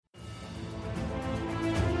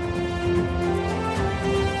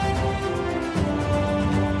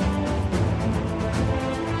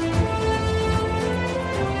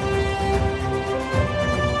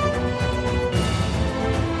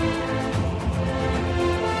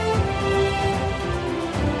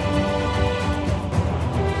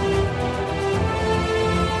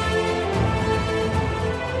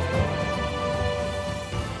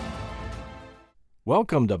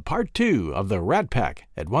Welcome to part 2 of the Rat Pack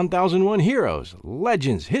at 1001 Heroes,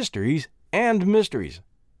 Legends, Histories, and Mysteries.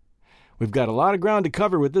 We've got a lot of ground to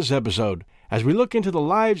cover with this episode as we look into the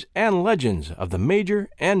lives and legends of the major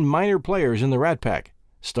and minor players in the Rat Pack,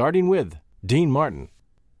 starting with Dean Martin.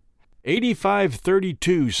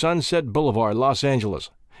 8532 Sunset Boulevard, Los Angeles,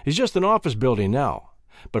 is just an office building now,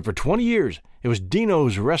 but for 20 years it was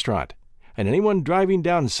Dino's restaurant, and anyone driving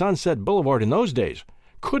down Sunset Boulevard in those days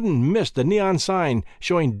couldn't miss the neon sign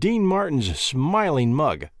showing Dean Martin's smiling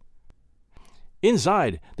mug.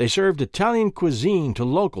 Inside, they served Italian cuisine to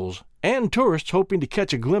locals and tourists hoping to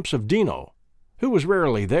catch a glimpse of Dino, who was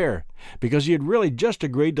rarely there because he had really just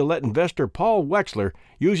agreed to let investor Paul Wexler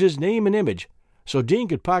use his name and image so Dean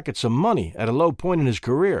could pocket some money at a low point in his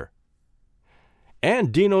career.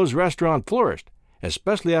 And Dino's restaurant flourished,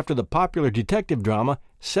 especially after the popular detective drama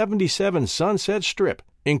 77 Sunset Strip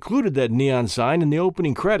included that neon sign in the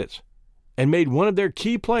opening credits, and made one of their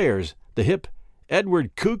key players, the hip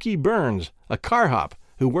Edward Kooky Burns, a car hop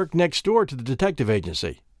who worked next door to the detective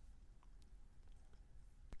agency.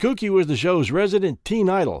 Kooky was the show's resident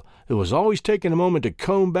teen idol who was always taking a moment to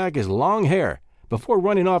comb back his long hair before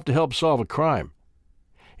running off to help solve a crime.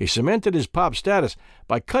 He cemented his pop status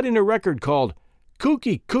by cutting a record called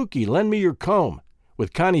Kooky Kooky Lend Me Your Comb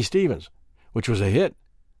with Connie Stevens, which was a hit.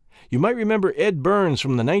 You might remember Ed Burns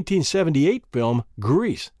from the 1978 film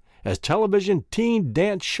Grease as television teen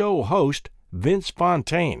dance show host Vince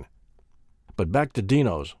Fontaine. But back to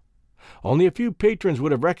Dino's. Only a few patrons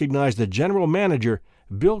would have recognized the general manager,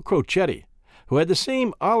 Bill Crocetti, who had the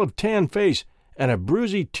same olive tan face and a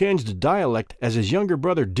bruisey-tinged dialect as his younger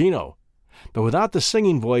brother Dino, but without the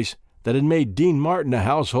singing voice that had made Dean Martin a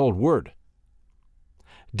household word.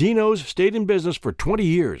 Dino's stayed in business for 20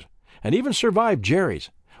 years and even survived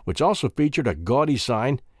Jerry's, which also featured a gaudy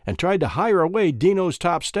sign and tried to hire away Dino's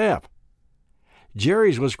top staff.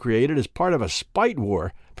 Jerry's was created as part of a spite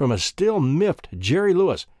war from a still miffed Jerry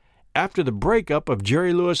Lewis after the breakup of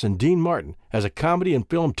Jerry Lewis and Dean Martin as a comedy and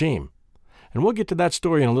film team, and we'll get to that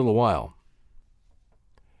story in a little while.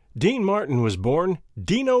 Dean Martin was born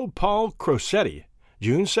Dino Paul Crocetti,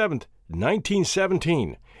 June 7,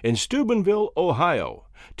 1917, in Steubenville, Ohio,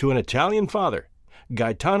 to an Italian father,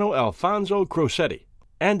 Gaetano Alfonso Crocetti,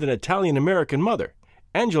 and an Italian-American mother,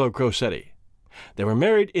 Angela Crocetti. They were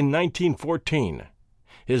married in 1914.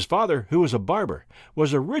 His father, who was a barber,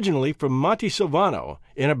 was originally from Montesilvano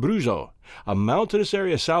in Abruzzo, a mountainous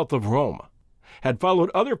area south of Rome, had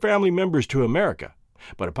followed other family members to America,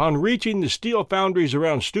 but upon reaching the steel foundries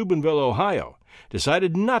around Steubenville, Ohio,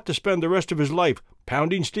 decided not to spend the rest of his life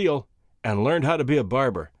pounding steel and learned how to be a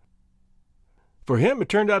barber. For him, it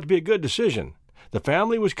turned out to be a good decision. The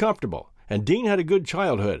family was comfortable, and Dean had a good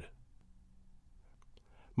childhood.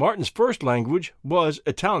 Martin's first language was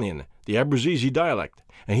Italian, the Abruzzese dialect,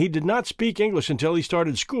 and he did not speak English until he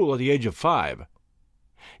started school at the age of 5.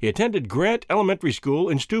 He attended Grant Elementary School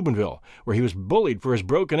in Steubenville, where he was bullied for his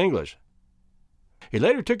broken English. He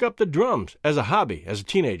later took up the drums as a hobby as a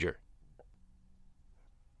teenager.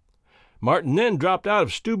 Martin then dropped out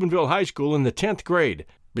of Steubenville High School in the 10th grade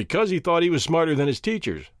because he thought he was smarter than his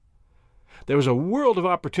teachers. There was a world of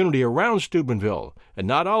opportunity around Steubenville, and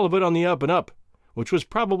not all of it on the up and up, which was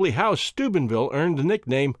probably how Steubenville earned the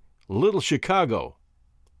nickname Little Chicago.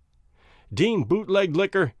 Dean bootlegged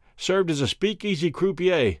liquor, served as a speakeasy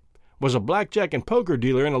croupier, was a blackjack and poker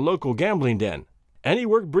dealer in a local gambling den, and he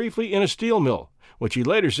worked briefly in a steel mill, which he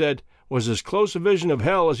later said was as close a vision of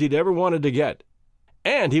hell as he'd ever wanted to get.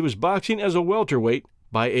 And he was boxing as a welterweight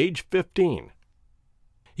by age 15.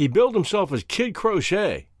 He billed himself as Kid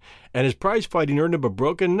Crochet, and his prize fighting earned him a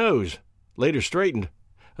broken nose, later straightened,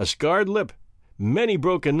 a scarred lip, many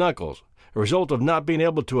broken knuckles, a result of not being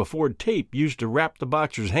able to afford tape used to wrap the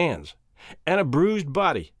boxer's hands, and a bruised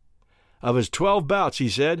body. Of his 12 bouts, he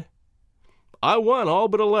said, "I won all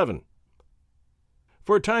but 11.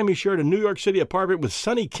 For a time, he shared a New York City apartment with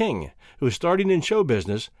Sonny King, who was starting in show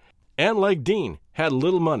business, and like Dean, had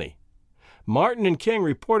little money. Martin and King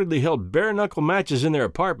reportedly held bare-knuckle matches in their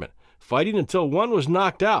apartment, fighting until one was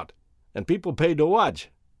knocked out, and people paid to watch.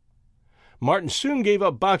 Martin soon gave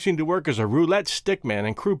up boxing to work as a roulette stickman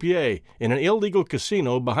and croupier in an illegal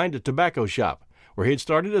casino behind a tobacco shop, where he had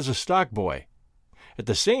started as a stock boy. At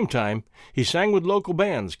the same time, he sang with local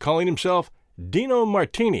bands, calling himself Dino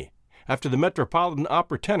Martini, after the Metropolitan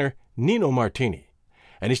Opera tenor Nino Martini,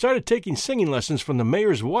 and he started taking singing lessons from the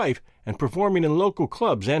mayor's wife and performing in local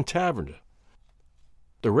clubs and taverns.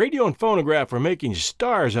 The radio and phonograph were making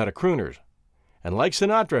stars out of crooners, and like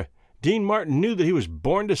Sinatra, Dean Martin knew that he was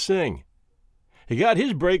born to sing. He got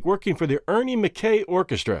his break working for the Ernie Mackay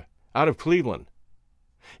Orchestra out of Cleveland.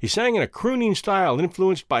 He sang in a crooning style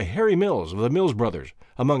influenced by Harry Mills of the Mills Brothers,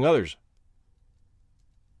 among others.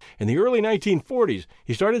 In the early 1940s,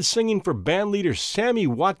 he started singing for bandleader Sammy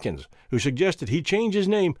Watkins, who suggested he change his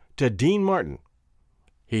name to Dean Martin.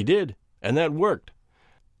 He did, and that worked.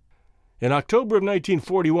 In October of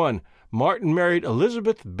 1941, Martin married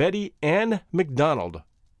Elizabeth Betty Ann MacDonald.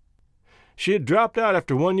 She had dropped out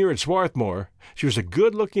after 1 year at Swarthmore. She was a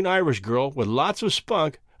good-looking Irish girl with lots of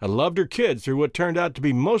spunk and loved her kids through what turned out to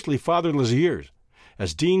be mostly fatherless years,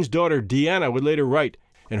 as Dean's daughter Deanna would later write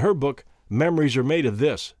in her book, Memories Are Made of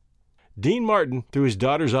This. Dean Martin through his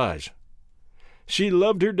daughter's eyes. She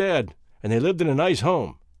loved her dad, and they lived in a nice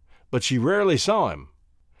home, but she rarely saw him,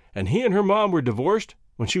 and he and her mom were divorced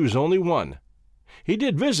when she was only 1. He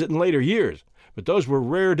did visit in later years, but those were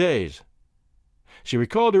rare days. She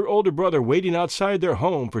recalled her older brother waiting outside their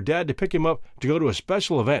home for Dad to pick him up to go to a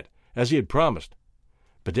special event, as he had promised,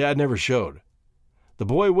 but Dad never showed. The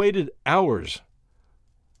boy waited hours.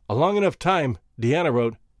 A long enough time, Deanna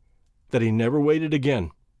wrote, that he never waited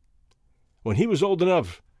again. When he was old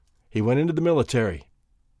enough, he went into the military.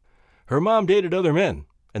 Her mom dated other men,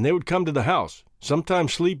 and they would come to the house,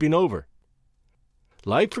 sometimes sleeping over.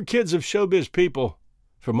 Life for kids of showbiz people,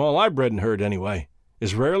 from all I've read and heard anyway,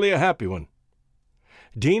 is rarely a happy one.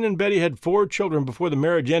 Dean and Betty had 4 children before the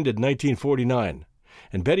marriage ended in 1949,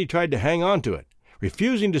 and Betty tried to hang on to it,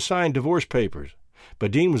 refusing to sign divorce papers,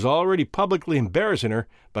 but Dean was already publicly embarrassing her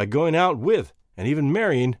by going out with and even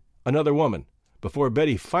marrying another woman, before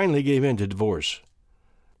Betty finally gave in to divorce.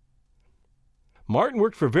 Martin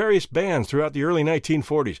worked for various bands throughout the early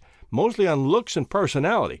 1940s, mostly on looks and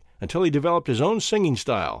personality, until he developed his own singing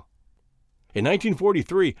style. In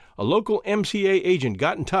 1943, a local MCA agent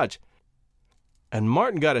got in touch, and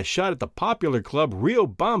Martin got a shot at the popular club Rio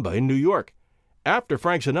Bamba in New York, after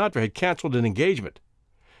Frank Sinatra had canceled an engagement.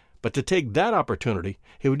 But to take that opportunity,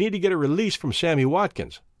 he would need to get a release from Sammy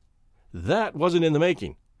Watkins. That wasn't in the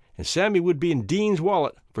making, and Sammy would be in Dean's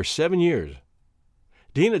wallet for 7 years.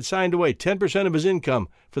 Dean had signed away 10% of his income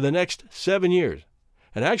for the next 7 years,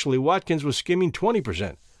 and actually Watkins was skimming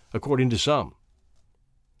 20%, according to some.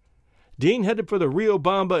 Dean headed for the Rio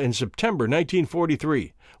Bamba in September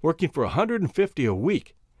 1943, working for $150 a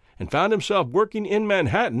week, and found himself working in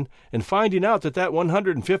Manhattan and finding out that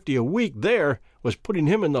 $150 a week there was putting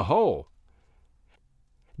him in the hole.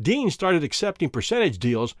 Dean started accepting percentage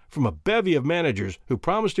deals from a bevy of managers who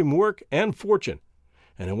promised him work and fortune,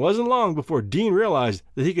 and it wasn't long before Dean realized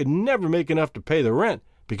that he could never make enough to pay the rent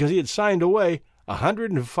because he had signed away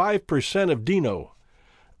 105% of Dino.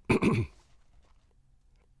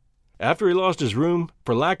 After he lost his room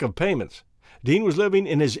for lack of payments, Dean was living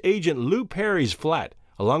in his agent Lou Perry's flat,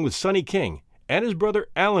 along with Sonny King and his brother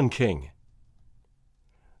Alan King.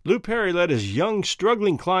 Lou Perry let his young,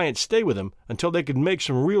 struggling clients stay with him until they could make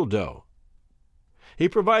some real dough. He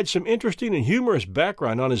provides some interesting and humorous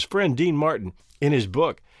background on his friend Dean Martin in his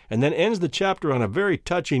book, and then ends the chapter on a very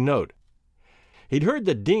touching note. He'd heard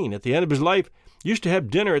that Dean, at the end of his life, used to have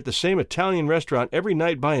dinner at the same Italian restaurant every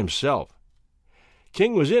night by himself.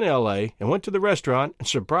 King was in L.A. and went to the restaurant and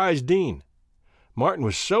surprised Dean. Martin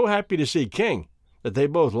was so happy to see King that they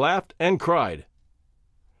both laughed and cried.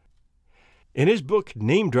 In his book,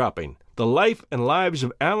 Name-Dropping, The Life and Lives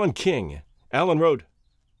of Alan King, Alan wrote,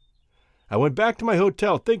 "I went back to my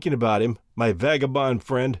hotel thinking about him, my vagabond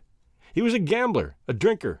friend. He was a gambler, a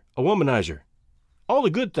drinker, a womanizer. All the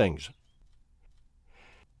good things.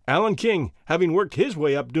 Alan King, having worked his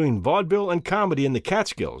way up doing vaudeville and comedy in the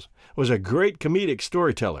Catskills, was a great comedic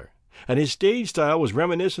storyteller, and his stage style was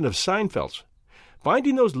reminiscent of Seinfeld's,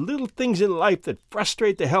 finding those little things in life that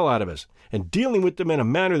frustrate the hell out of us and dealing with them in a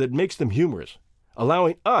manner that makes them humorous,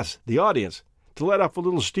 allowing us, the audience, to let off a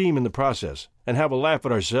little steam in the process and have a laugh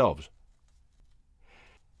at ourselves.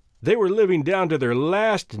 They were living down to their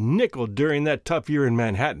last nickel during that tough year in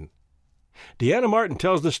Manhattan. Deanna Martin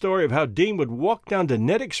tells the story of how Dean would walk down to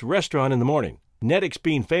Nedick's restaurant in the morning, Nedick's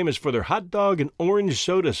being famous for their hot dog and orange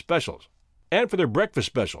soda specials, and for their breakfast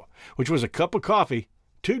special, which was a cup of coffee,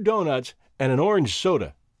 2 donuts, and an orange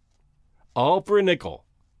soda. All for a nickel.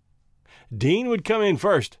 Dean would come in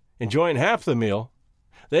first, enjoying half the meal.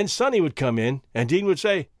 Then Sonny would come in, and Dean would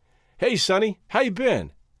say, "Hey, Sonny, how you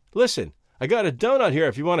been? Listen, I got a donut here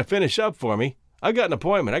if you want to finish up for me. I've got an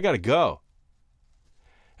appointment. I got to go."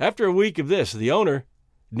 After a week of this, the owner,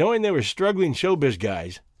 knowing they were struggling showbiz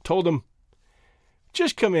guys, told them,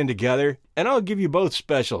 "Just come in together, and I'll give you both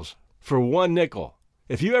specials for 1 nickel.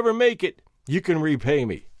 If you ever make it, you can repay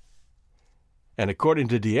me." And according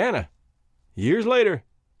to Deanna, years later,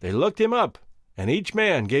 they looked him up, and each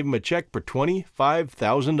man gave him a check for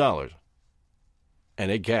 $25,000. And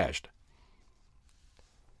it cashed.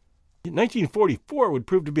 1944 would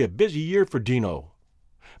prove to be a busy year for Dino.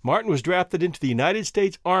 Martin was drafted into the United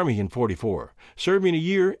States Army in 44, serving a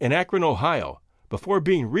year in Akron, Ohio, before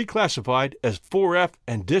being reclassified as 4F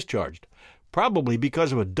and discharged, probably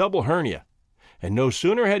because of a double hernia. And no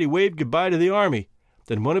sooner had he waved goodbye to the Army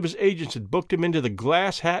than one of his agents had booked him into the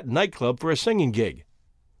Glass Hat nightclub for a singing gig.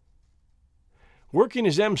 Working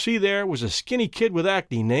as MC there was a skinny kid with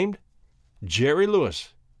acne named Jerry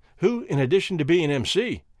Lewis, who, in addition to being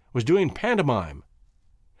MC, was doing pantomime.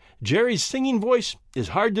 Jerry's singing voice is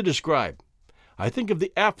hard to describe. I think of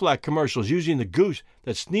the Aflac commercials using the goose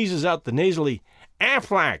that sneezes out the nasally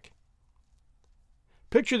Aflac.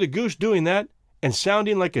 Picture the goose doing that and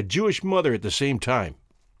sounding like a Jewish mother at the same time.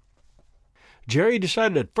 Jerry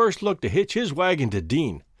decided at first look to hitch his wagon to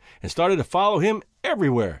Dean and started to follow him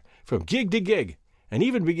everywhere, from gig to gig, and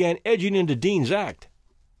even began edging into Dean's act.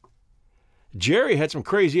 Jerry had some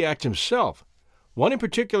crazy acts himself. One in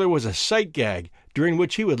particular was a sight gag during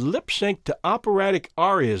which he would lip-sync to operatic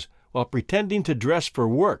arias while pretending to dress for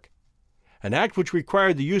work, an act which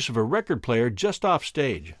required the use of a record player just off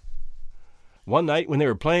stage. One night when they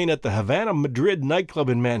were playing at the Havana Madrid nightclub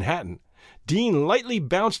in Manhattan, Dean lightly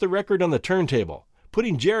bounced the record on the turntable,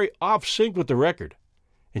 putting Jerry off sync with the record,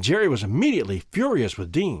 and Jerry was immediately furious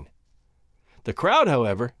with Dean. The crowd,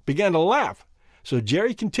 however, began to laugh, so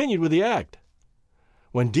Jerry continued with the act.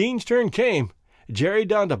 When Dean's turn came, Jerry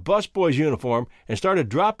donned a busboy's uniform and started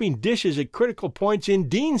dropping dishes at critical points in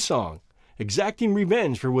Dean's song, exacting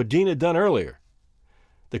revenge for what Dean had done earlier.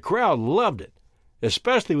 The crowd loved it,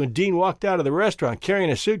 especially when Dean walked out of the restaurant carrying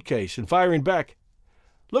a suitcase and firing back,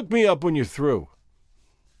 "Look me up when you're through."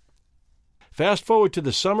 Fast forward to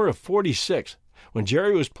the summer of 46, when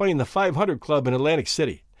Jerry was playing the 500 Club in Atlantic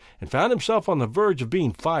City and found himself on the verge of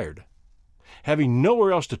being fired. Having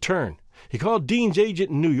nowhere else to turn, he called Dean's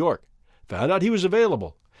agent in New York, found out he was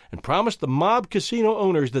available, and promised the mob casino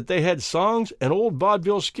owners that they had songs and old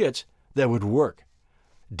vaudeville skits that would work.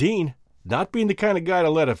 Dean, not being the kind of guy to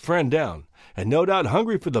let a friend down, and no doubt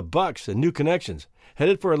hungry for the bucks and new connections,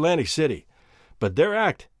 headed for Atlantic City. But their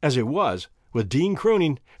act, as it was, with Dean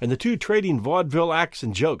crooning and the two trading vaudeville acts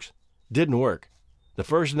and jokes, didn't work. The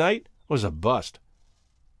first night was a bust.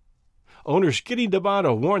 Owner Skitty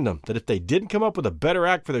D'Amato warned them that if they didn't come up with a better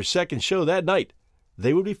act for their second show that night,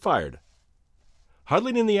 they would be fired.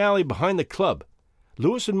 Huddling in the alley behind the club,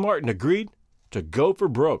 Lewis and Martin agreed to go for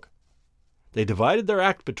broke. They divided their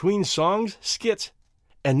act between songs, skits,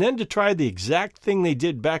 and then to try the exact thing they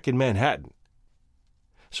did back in Manhattan.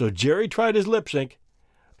 So Jerry tried his lip sync.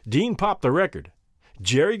 Dean popped the record.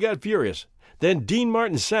 Jerry got furious. Then Dean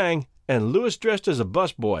Martin sang, and Lewis dressed as a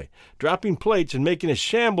busboy, dropping plates and making a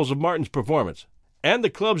shambles of Martin's performance, and the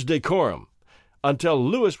club's decorum, until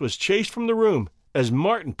Lewis was chased from the room as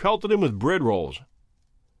Martin pelted him with bread rolls.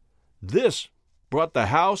 This brought the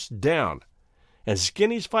house down, and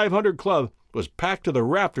Skinny's 500 Club was packed to the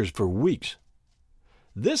rafters for weeks.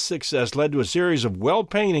 This success led to a series of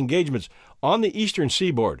well-paying engagements on the eastern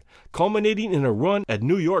seaboard, culminating in a run at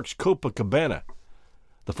New York's Copacabana.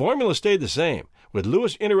 The formula stayed the same, with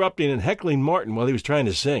Lewis interrupting and heckling Martin while he was trying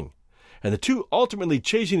to sing, and the two ultimately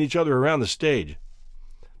chasing each other around the stage.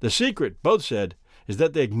 The secret, both said, is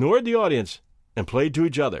that they ignored the audience and played to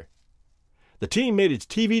each other. The team made its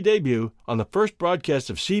TV debut on the first broadcast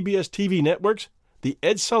of CBS TV Network's The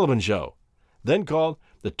Ed Sullivan Show, then called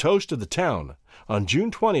The Toast of the Town, on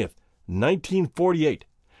June 20th, 1948,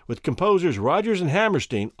 with composers Rodgers and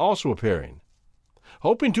Hammerstein also appearing.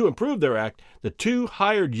 Hoping to improve their act, the two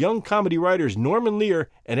hired young comedy writers Norman Lear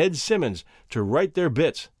and Ed Simmons to write their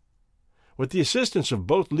bits. With the assistance of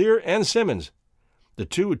both Lear and Simmons, the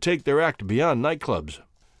two would take their act beyond nightclubs.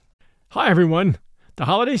 Hi, everyone. The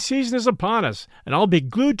holiday season is upon us, and I'll be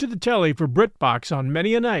glued to the telly for BritBox on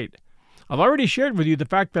many a night. I've already shared with you the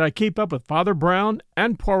fact that I keep up with Father Brown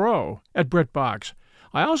and Poirot at BritBox.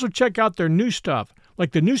 I also check out their new stuff,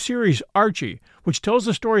 like the new series Archie, which tells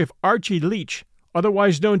the story of Archie Leach,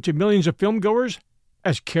 otherwise known to millions of filmgoers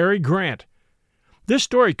as Cary Grant. This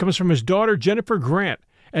story comes from his daughter Jennifer Grant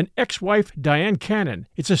and ex-wife Diane Cannon.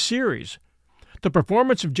 It's a series. The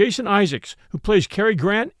performance of Jason Isaacs, who plays Cary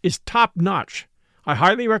Grant, is top-notch. I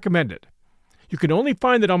highly recommend it. You can only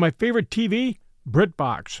find it on my favorite TV,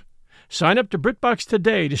 BritBox. Sign up to BritBox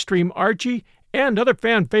today to stream Archie and other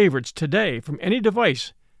fan favorites today from any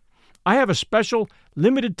device. I have a special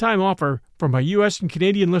limited-time offer for my U.S. and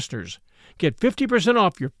Canadian listeners. Get 50%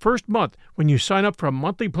 off your first month when you sign up for a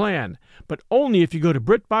monthly plan, but only if you go to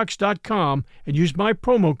BritBox.com and use my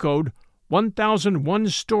promo code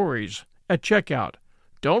 1001stories at checkout.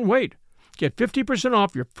 Don't wait. Get 50%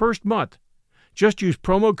 off your first month. Just use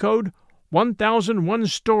promo code 1001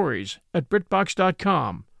 Stories at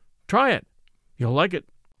BritBox.com. Try it. You'll like it.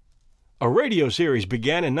 A radio series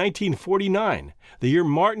began in 1949, the year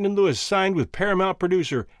Martin and Lewis signed with Paramount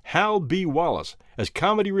producer Hal B. Wallace as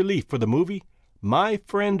comedy relief for the movie My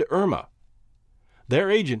Friend Irma. Their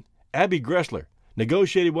agent, Abby Gressler,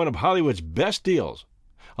 negotiated one of Hollywood's best deals.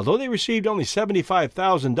 Although they received only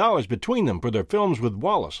 $75,000 between them for their films with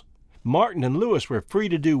Wallace, Martin and Lewis were free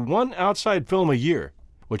to do one outside film a year,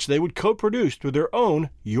 which they would co-produce through their own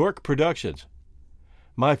York Productions.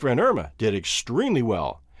 My Friend Irma did extremely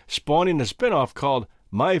well, spawning a spin-off called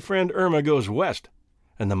My Friend Irma Goes West,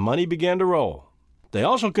 and the money began to roll. They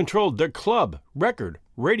also controlled their club, record,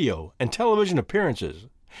 radio, and television appearances,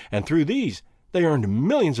 and through these, they earned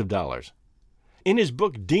millions of dollars. In his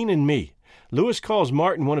book Dean and Me, Lewis calls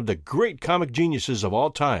Martin one of the great comic geniuses of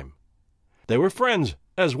all time. They were friends,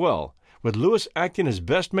 as well, with Lewis acting as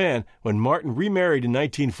best man when Martin remarried in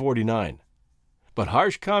 1949. But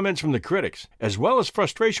harsh comments from the critics, as well as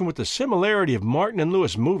frustration with the similarity of Martin and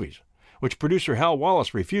Lewis movies, which producer Hal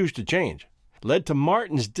Wallace refused to change, led to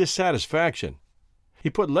Martin's dissatisfaction. He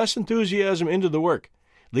put less enthusiasm into the work,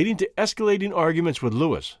 leading to escalating arguments with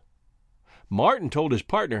Lewis. Martin told his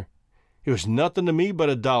partner, "It was nothing to me but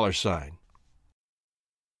a dollar sign."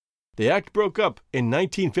 The act broke up in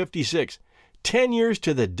 1956, 10 years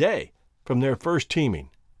to the day from their first teaming.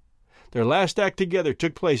 Their last act together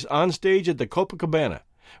took place on stage at the Copacabana,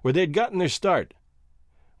 where they had gotten their start.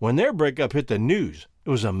 When their breakup hit the news, it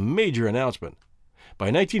was a major announcement. By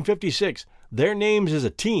 1956, their names as a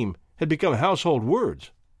team had become household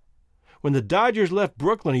words. When the Dodgers left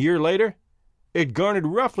Brooklyn a year later, it garnered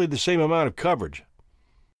roughly the same amount of coverage.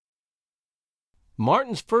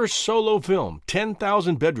 Martin's first solo film,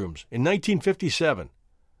 10,000 Bedrooms, in 1957,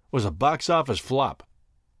 was a box office flop.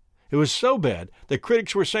 It was so bad that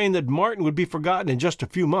critics were saying that Martin would be forgotten in just a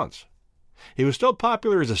few months. He was still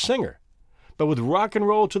popular as a singer, but with rock and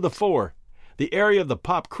roll to the fore, the area of the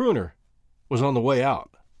pop crooner was on the way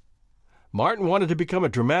out. Martin wanted to become a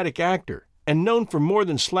dramatic actor and known for more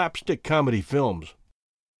than slapstick comedy films.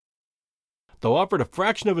 Though offered a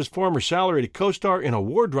fraction of his former salary to co-star in a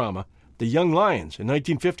war drama, The Young Lions, in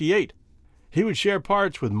 1958, he would share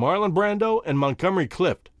parts with Marlon Brando and Montgomery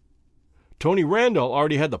Clift. Tony Randall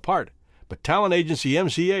already had the part, but talent agency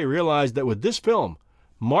MCA realized that with this film,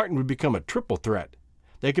 Martin would become a triple threat.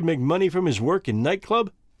 They could make money from his work in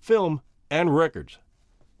nightclub, film, and records.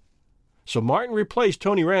 So Martin replaced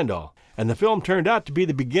Tony Randall, and the film turned out to be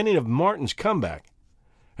the beginning of Martin's comeback.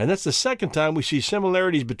 And that's the second time we see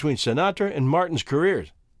similarities between Sinatra and Martin's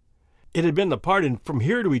careers. It had been the part in From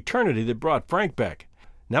Here to Eternity that brought Frank back.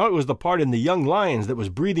 Now it was the part in The Young Lions that was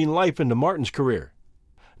breathing life into Martin's career.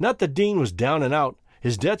 Not that Dean was down and out,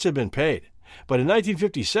 his debts had been paid, but in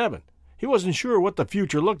 1957, he wasn't sure what the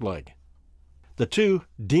future looked like. The two,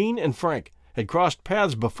 Dean and Frank, had crossed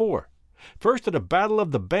paths before, first at a battle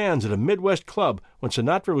of the bands at a Midwest club when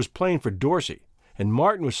Sinatra was playing for Dorsey, and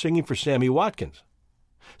Martin was singing for Sammy Watkins.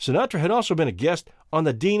 Sinatra had also been a guest on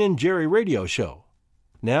the Dean and Jerry radio show.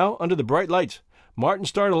 Now, under the bright lights, Martin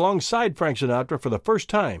starred alongside Frank Sinatra for the first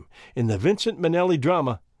time in the Vincent Minnelli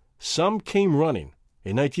drama Some Came Running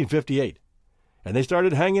in 1958, and they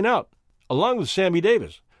started hanging out, along with Sammy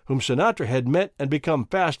Davis, whom Sinatra had met and become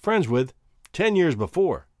fast friends with 10 years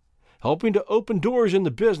before, helping to open doors in the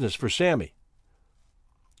business for Sammy.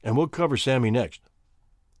 And we'll cover Sammy next.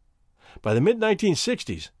 By the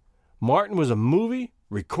mid-1960s, Martin was a movie,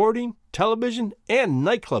 recording, television, and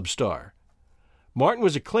nightclub star. Martin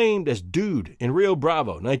was acclaimed as Dude in Rio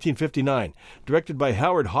Bravo, 1959, directed by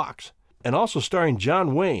Howard Hawks, and also starring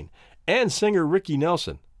John Wayne and singer Ricky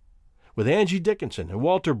Nelson, with Angie Dickinson and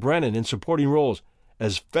Walter Brennan in supporting roles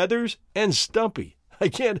as Feathers and Stumpy. I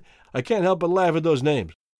can't help but laugh at those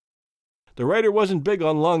names. The writer wasn't big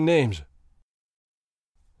on long names.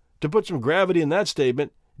 To put some gravity in that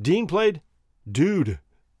statement, Dean played Dude.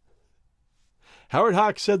 Howard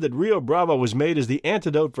Hawks said that Rio Bravo was made as the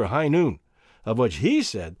antidote for High Noon, of which he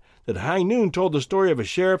said that High Noon told the story of a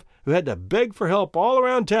sheriff who had to beg for help all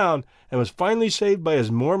around town and was finally saved by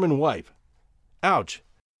his Mormon wife. Ouch.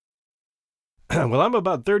 Well, I'm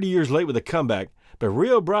about 30 years late with a comeback, but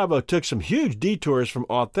Rio Bravo took some huge detours from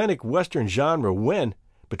authentic Western genre when,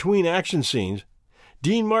 between action scenes,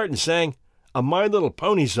 Dean Martin sang a My Little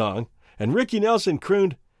Pony song, and Ricky Nelson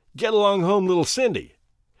crooned, "Get Along Home, Little Cindy."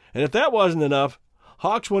 And if that wasn't enough,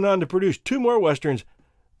 Hawks went on to produce two more Westerns,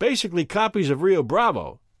 basically copies of Rio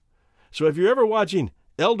Bravo. So if you're ever watching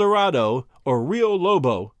El Dorado or Rio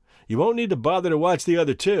Lobo, you won't need to bother to watch the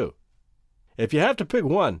other two. If you have to pick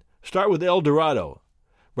one, start with El Dorado.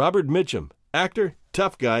 Robert Mitchum, actor,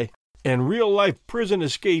 tough guy, and real-life prison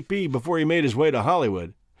escapee before he made his way to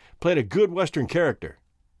Hollywood, played a good Western character.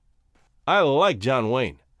 I like John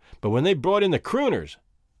Wayne, but when they brought in the crooners,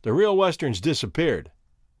 the real Westerns disappeared.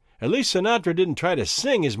 At least Sinatra didn't try to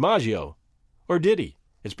sing as Maggio. Or did he?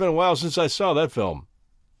 It's been a while since I saw that film.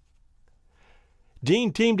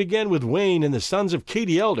 Dean teamed again with Wayne in The Sons of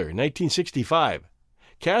Katie Elder in 1965,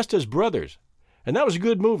 cast as brothers, and that was a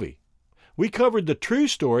good movie. We covered the true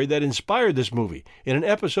story that inspired this movie in an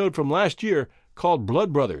episode from last year called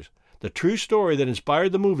Blood Brothers, the true story that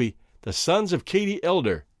inspired the movie The Sons of Katie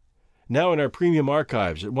Elder, now in our premium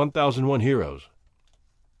archives at 1001 Heroes.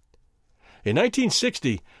 In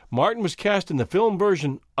 1960, Martin was cast in the film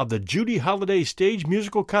version of the Judy Holliday stage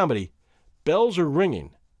musical comedy, Bells Are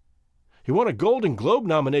Ringing. He won a Golden Globe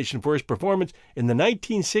nomination for his performance in the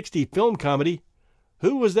 1960 film comedy,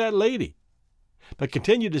 Who Was That Lady?, but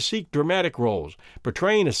continued to seek dramatic roles,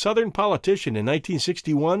 portraying a Southern politician in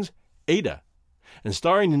 1961's Ada, and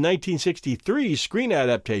starring in 1963's screen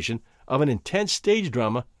adaptation of an intense stage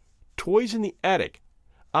drama, Toys in the Attic,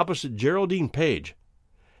 opposite Geraldine Page,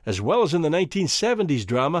 as well as in the 1970s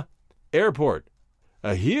drama, Airport,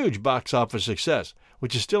 a huge box office success,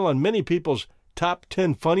 which is still on many people's top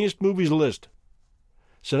 10 funniest movies list.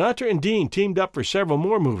 Sinatra and Dean teamed up for several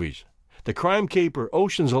more movies. The crime caper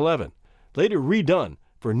Ocean's 11, later redone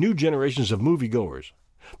for new generations of moviegoers.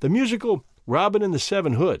 The musical Robin and the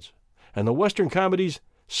Seven Hoods, and the Western comedies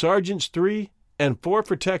Sergeants 3 and 4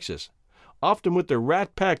 for Texas, often with their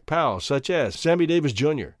Rat Pack pals such as Sammy Davis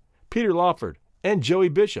Jr., Peter Lawford, and Joey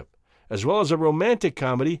Bishop, as well as a romantic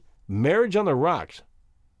comedy, Marriage on the Rocks.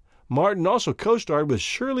 Martin also co-starred with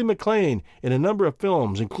Shirley MacLaine in a number of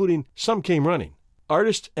films, including Some Came Running,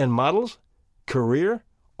 Artists and Models, Career,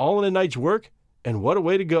 All in a Night's Work, and What a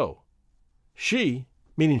Way to Go. She,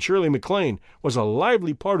 meaning Shirley MacLaine, was a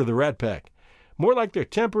lively part of the Rat Pack, more like their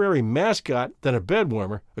temporary mascot than a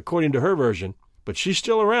bedwarmer, according to her version, but she's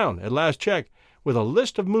still around, at last check, with a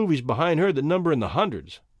list of movies behind her that number in the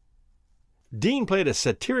hundreds. Dean played a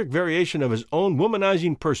satiric variation of his own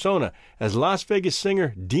womanizing persona as Las Vegas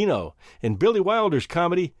singer Dino in Billy Wilder's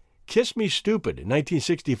comedy Kiss Me Stupid in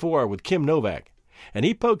 1964 with Kim Novak, and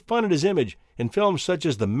he poked fun at his image in films such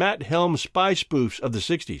as the Matt Helm spy spoofs of the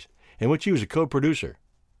 60s, in which he was a co-producer.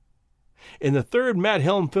 In the third Matt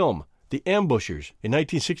Helm film, The Ambushers in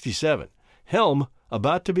 1967, Helm,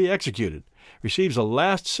 about to be executed, receives a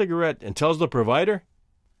last cigarette and tells the provider,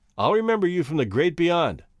 "I'll remember you from the great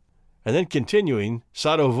beyond," and then continuing,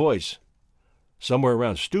 sotto voice, "Somewhere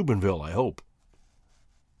around Steubenville, I hope."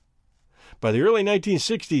 By the early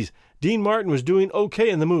 1960s, Dean Martin was doing okay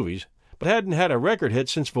in the movies, but hadn't had a record hit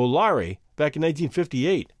since Volare back in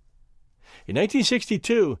 1958. In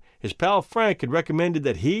 1962, his pal Frank had recommended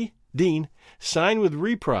that he, Dean, sign with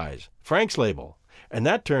Reprise, Frank's label, and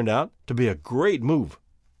that turned out to be a great move.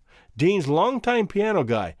 Dean's longtime piano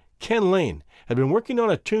guy, Ken Lane, had been working on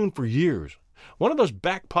a tune for years, one of those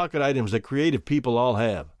back pocket items that creative people all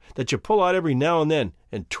have, that you pull out every now and then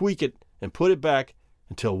and tweak it and put it back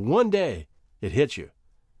until one day it hits you.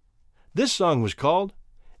 This song was called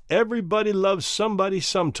Everybody Loves Somebody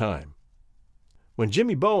Sometime. When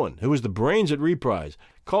Jimmy Bowen, who was the brains at Reprise,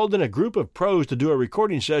 called in a group of pros to do a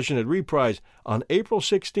recording session at Reprise on April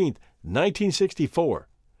 16, 1964,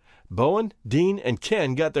 Bowen, Dean, and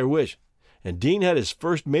Ken got their wish, and Dean had his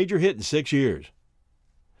first major hit in 6 years.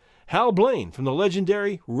 Hal Blaine from the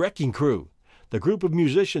legendary Wrecking Crew, the group of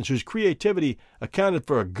musicians whose creativity accounted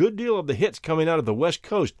for a good deal of the hits coming out of the West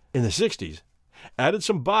Coast in the 60s, added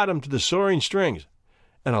some bottom to the soaring strings,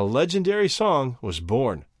 and a legendary song was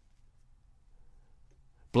born.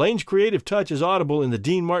 Blaine's creative touch is audible in the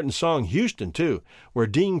Dean Martin song Houston, too, where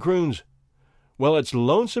Dean croons, "Well, it's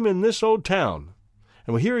lonesome in this old town,"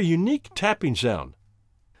 and we hear a unique tapping sound.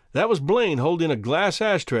 That was Blaine holding a glass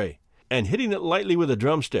ashtray and hitting it lightly with a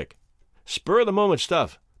drumstick. Spur-of-the-moment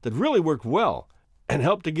stuff that really worked well and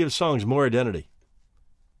helped to give songs more identity.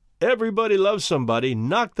 Everybody Loves Somebody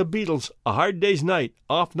knocked the Beatles' A Hard Day's Night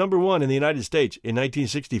off number 1 in the United States in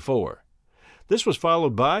 1964. This was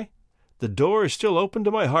followed by The Door Is Still Open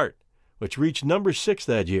to My Heart, which reached number 6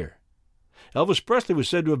 that year. Elvis Presley was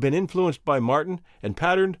said to have been influenced by Martin and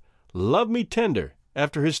patterned Love Me Tender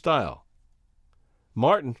after his style.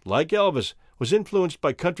 Martin, like Elvis, was influenced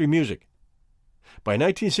by country music. By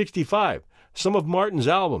 1965, some of Martin's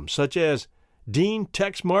albums, such as Dean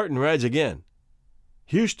Tex Martin Rides Again,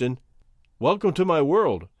 Houston, Welcome to My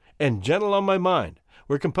World, and Gentle on My Mind,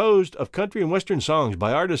 were composed of country and western songs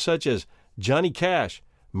by artists such as Johnny Cash,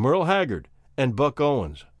 Merle Haggard, and Buck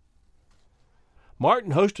Owens.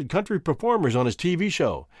 Martin hosted country performers on his TV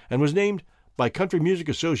show and was named by Country Music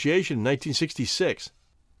Association in 1966.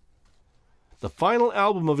 The final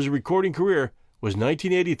album of his recording career was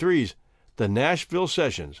 1983's The Nashville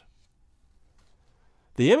Sessions.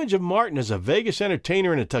 The image of Martin as a Vegas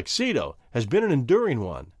entertainer in a tuxedo has been an enduring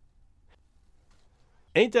one.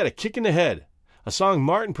 Ain't That a Kick in the Head, a song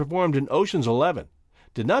Martin performed in Ocean's 11,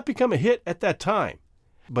 did not become a hit at that time,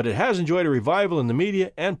 but it has enjoyed a revival in the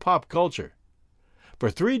media and pop culture.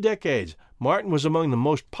 For 3 decades, Martin was among the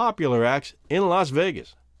most popular acts in Las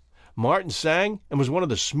Vegas. Martin sang and was one of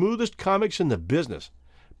the smoothest comics in the business,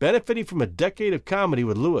 benefiting from a decade of comedy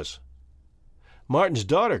with Lewis. Martin's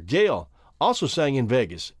daughter, Gail, also sang in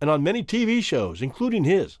Vegas and on many TV shows, including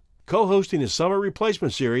his, co-hosting his summer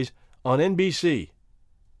replacement series on NBC.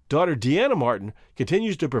 Daughter Deanna Martin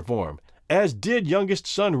continues to perform, as did youngest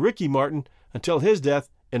son Ricky Martin until his death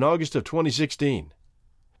in August of 2016.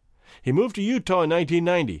 He moved to Utah in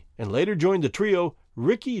 1990 and later joined the trio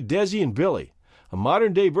Ricky, Desi, and Billy, a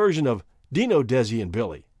modern-day version of Dino, Desi, and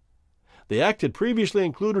Billy. The act had previously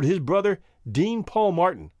included his brother Dean Paul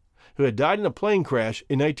Martin, who had died in a plane crash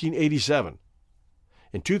in 1987.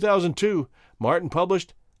 In 2002, Martin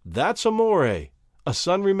published That's Amore, A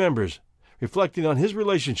Son Remembers, reflecting on his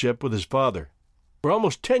relationship with his father. For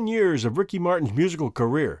almost 10 years of Ricky Martin's musical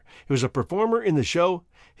career, he was a performer in the show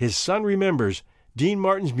His Son Remembers, Dean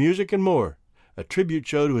Martin's Music and More, a tribute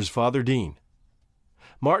show to his father Dean.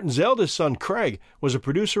 Martin's eldest son Craig was a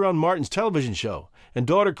producer on Martin's television show, and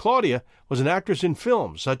daughter Claudia was an actress in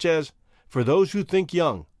films such as For Those Who Think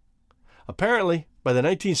Young. Apparently, by the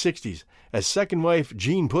 1960s, as second wife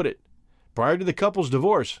Jean put it, prior to the couple's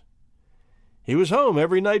divorce, he was home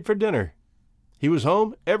every night for dinner. He was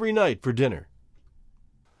home every night for dinner.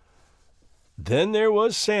 Then there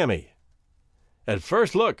was Sammy. At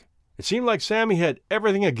first look, it seemed like Sammy had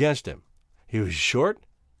everything against him. He was short,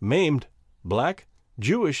 maimed, black,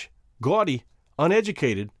 Jewish, gaudy,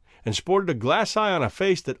 uneducated, and sported a glass eye on a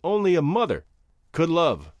face that only a mother could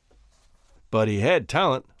love. But he had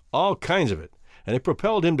talent, all kinds of it, and it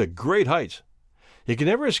propelled him to great heights. He could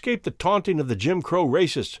never escape the taunting of the Jim Crow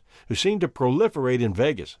racists who seemed to proliferate in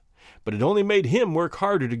Vegas, but it only made him work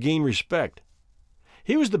harder to gain respect.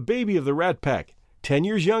 He was the baby of the Rat Pack, 10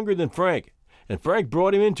 years younger than Frank, and Frank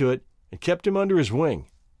brought him into it and kept him under his wing.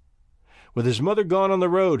 With his mother gone on the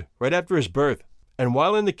road right after his birth, and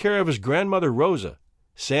while in the care of his grandmother Rosa,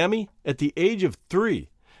 Sammy, at the age of 3,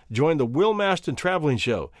 joined the Will Maston traveling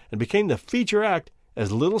show and became the feature act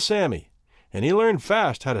as Little Sammy, and he learned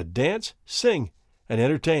fast how to dance, sing, and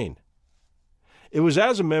entertain. It was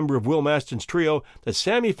as a member of Will Maston's trio that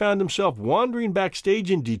Sammy found himself wandering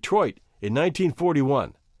backstage in Detroit in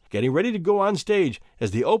 1941, getting ready to go on stage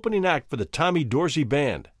as the opening act for the Tommy Dorsey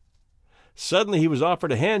Band. Suddenly he was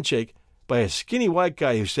offered a handshake by a skinny white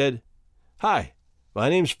guy who said, "Hi, my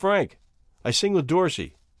name's Frank. I sing with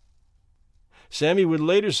Dorsey." Sammy would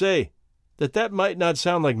later say that might not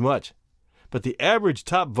sound like much, but the average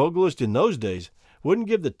top vocalist in those days wouldn't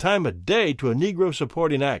give the time of day to a Negro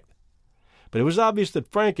supporting act. But it was obvious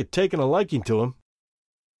that Frank had taken a liking to him.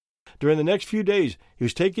 During the next few days, he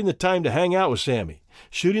was taking the time to hang out with Sammy,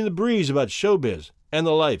 shooting the breeze about showbiz and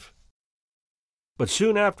the life. But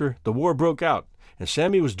soon after, the war broke out, and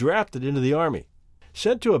Sammy was drafted into the Army,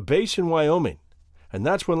 sent to a base in Wyoming, and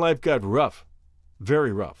that's when life got rough,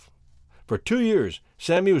 very rough. For 2 years,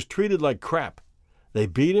 Sammy was treated like crap. They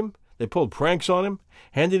beat him, they pulled pranks on him,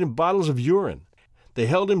 handed him bottles of urine. They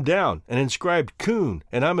held him down and inscribed "Coon"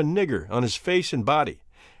 and "I'm a nigger" on his face and body,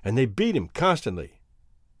 and they beat him constantly.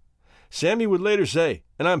 Sammy would later say,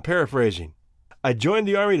 and I'm paraphrasing, "I joined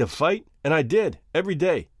the Army to fight, and I did, every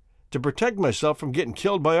day, to protect myself from getting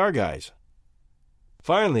killed by our guys."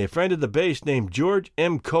 Finally, a friend at the base named George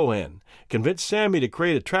M. Cohan convinced Sammy to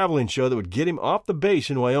create a traveling show that would get him off the base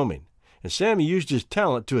in Wyoming, and Sammy used his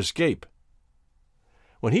talent to escape.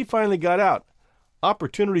 When he finally got out,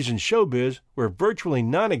 opportunities in showbiz were virtually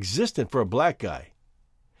non-existent for a black guy.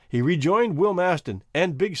 He rejoined Will Maston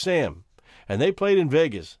and Big Sam, and they played in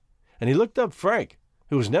Vegas, and he looked up Frank,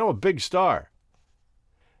 who was now a big star.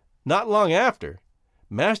 Not long after,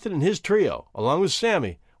 Maston and his trio, along with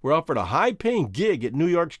Sammy, were offered a high-paying gig at New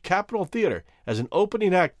York's Capitol Theater as an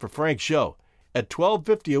opening act for Frank's show at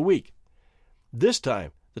 $12.50 a week. This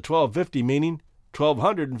time, the $12.50 meaning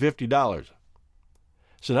 $1,250.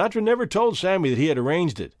 Sinatra never told Sammy that he had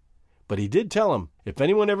arranged it, but he did tell him, "If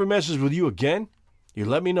anyone ever messes with you again, you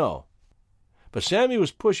let me know." But Sammy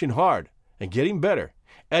was pushing hard and getting better,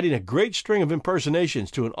 adding a great string of impersonations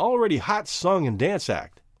to an already hot song and dance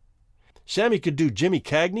act. Sammy could do Jimmy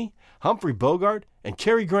Cagney, Humphrey Bogart, and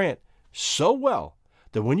Cary Grant so well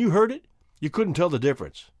that when you heard it, you couldn't tell the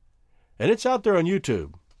difference. And it's out there on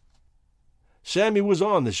YouTube. Sammy was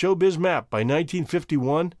on the showbiz map by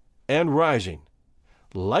 1951 and rising.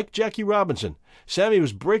 Like Jackie Robinson, Sammy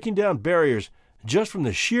was breaking down barriers just from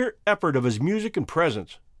the sheer effort of his music and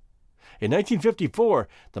presence. In 1954,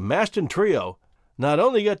 the Maston Trio not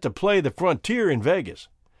only got to play the Frontier in Vegas,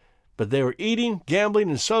 but they were eating, gambling,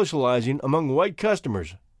 and socializing among white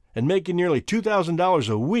customers and making nearly $2,000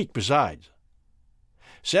 a week besides.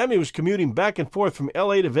 Sammy was commuting back and forth from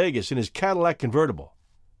L.A. to Vegas in his Cadillac convertible,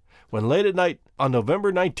 when late at night on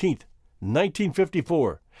November 19th,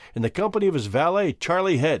 1954, in the company of his valet,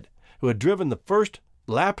 Charlie Head, who had driven the first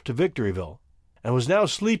lap to Victoryville and was now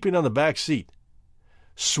sleeping on the back seat,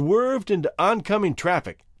 swerved into oncoming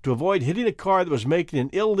traffic to avoid hitting a car that was making an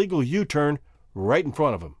illegal U-turn right in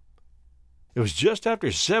front of him. It was just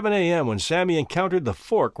after 7 a.m. when Sammy encountered the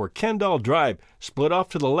fork where Kendall Drive split off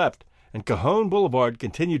to the left and Cajon Boulevard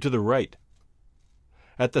continued to the right.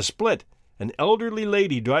 At the split, an elderly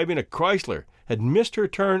lady driving a Chrysler had missed her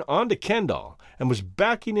turn onto Kendall and was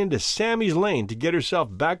backing into Sammy's lane to get herself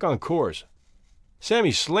back on course.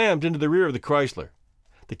 Sammy slammed into the rear of the Chrysler.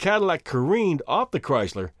 The Cadillac careened off the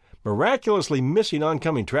Chrysler, miraculously missing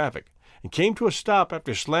oncoming traffic, and came to a stop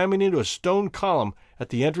after slamming into a stone column at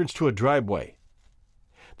the entrance to a driveway.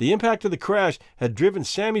 The impact of the crash had driven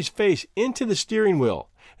Sammy's face into the steering wheel,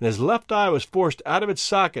 and his left eye was forced out of its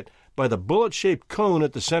socket by the bullet-shaped cone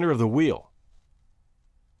at the center of the wheel.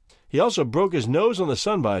 He also broke his nose on the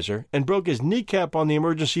sun visor and broke his kneecap on the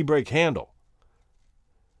emergency brake handle.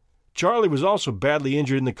 Charlie was also badly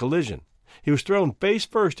injured in the collision. He was thrown face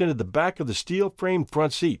first into the back of the steel-framed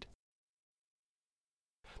front seat.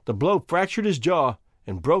 The blow fractured his jaw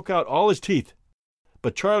and broke out all his teeth,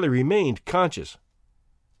 but Charlie remained conscious.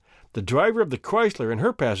 The driver of the Chrysler and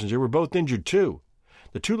her passenger were both injured too.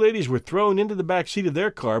 The two ladies were thrown into the back seat of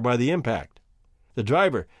their car by the impact. The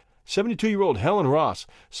driver, 72-year-old Helen Ross,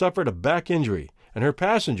 suffered a back injury, and her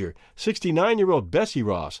passenger, 69-year-old Bessie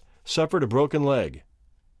Ross, suffered a broken leg.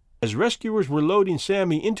 As rescuers were loading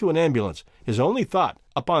Sammy into an ambulance, his only thought,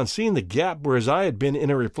 upon seeing the gap where his eye had been in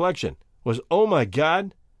a reflection, was, "Oh my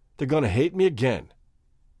God, they're going to hate me again."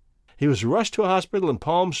 He was rushed to a hospital in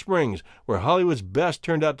Palm Springs, where Hollywood's best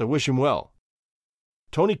turned out to wish him well.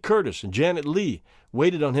 Tony Curtis and Janet Leigh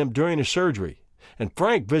waited on him during his surgery, and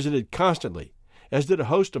Frank visited constantly, as did a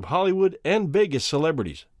host of Hollywood and Vegas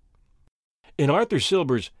celebrities. In Arthur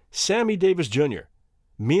Silber's Sammy Davis Jr.,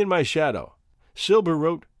 Me and My Shadow, Silber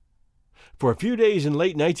wrote, "For a few days in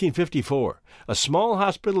late 1954, a small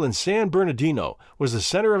hospital in San Bernardino was the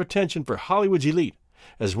center of attention for Hollywood's elite,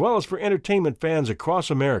 as well as for entertainment fans across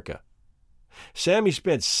America. Sammy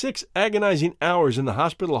spent 6 agonizing hours in the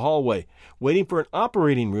hospital hallway, waiting for an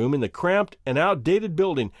operating room in the cramped and outdated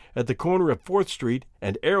building at the corner of 4th Street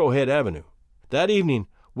and Arrowhead Avenue. That evening,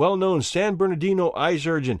 well-known San Bernardino eye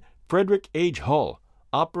surgeon Frederick H. Hull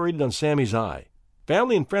operated on Sammy's eye.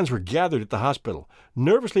 Family and friends were gathered at the hospital,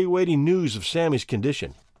 nervously awaiting news of Sammy's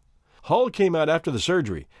condition. Hull came out after the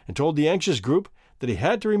surgery and told the anxious group that he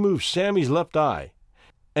had to remove Sammy's left eye,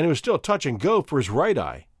 and it was still touch and go for his right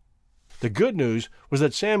eye. The good news was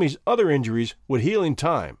that Sammy's other injuries would heal in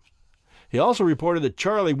time. He also reported that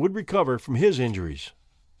Charlie would recover from his injuries.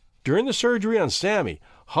 During the surgery on Sammy,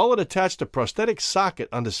 Hull had attached a prosthetic socket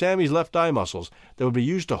onto Sammy's left eye muscles that would be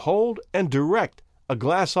used to hold and direct a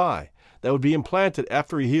glass eye that would be implanted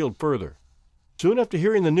after he healed further. Soon after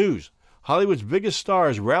hearing the news, Hollywood's biggest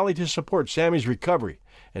stars rallied to support Sammy's recovery,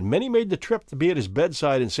 and many made the trip to be at his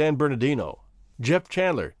bedside in San Bernardino. Jeff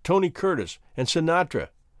Chandler, Tony Curtis, and Sinatra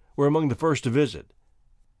were among the first to visit.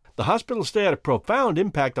 The hospital stay had a profound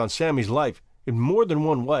impact on Sammy's life in more than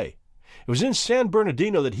one way. It was in San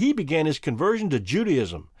Bernardino that he began his conversion to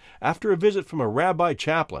Judaism after a visit from a rabbi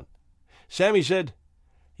chaplain. Sammy said,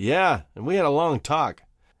 "Yeah, and we had a long talk.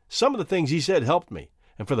 Some of the things he said helped me,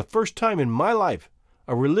 and for the first time in my life,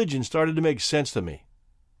 a religion started to make sense to me."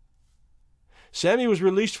 Sammy was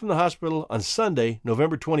released from the hospital on Sunday,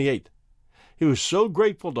 November 28th. He was so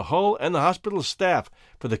grateful to Hull and the hospital staff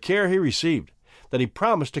for the care he received that he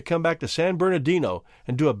promised to come back to San Bernardino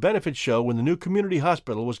and do a benefit show when the new community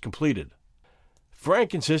hospital was completed.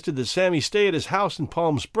 Frank insisted that Sammy stay at his house in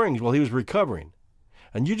Palm Springs while he was recovering.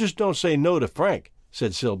 "And you just don't say no to Frank,"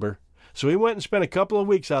 said Silber. So he went and spent a couple of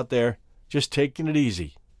weeks out there, just taking it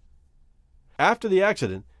easy. After the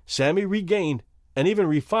accident, Sammy regained and even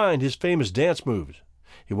refined his famous dance moves.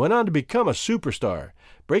 He went on to become a superstar,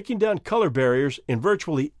 breaking down color barriers in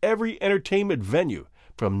virtually every entertainment venue,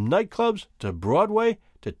 from nightclubs to Broadway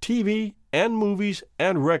to TV and movies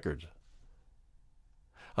and records.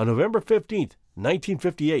 On November 15th,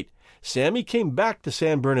 1958, Sammy came back to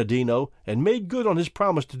San Bernardino and made good on his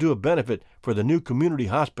promise to do a benefit for the new community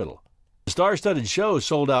hospital. The The star-studded show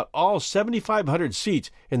sold out all 7,500 seats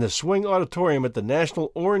in the Swing Auditorium at the National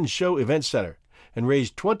Orange Show Event Center and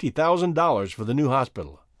raised $20,000 for the new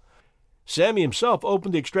hospital. Sammy himself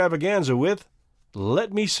opened the extravaganza with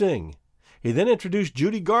Let Me Sing. He then introduced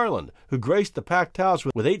Judy Garland, who graced the packed house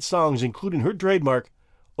with 8 songs, including her trademark,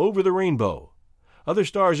 Over the Rainbow. Other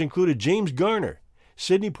stars included James Garner,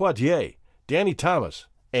 Sidney Poitier, Danny Thomas,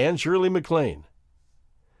 and Shirley MacLaine.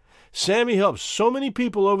 Sammy helped so many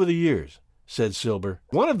people over the years, said Silber.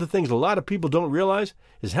 One of the things a lot of people don't realize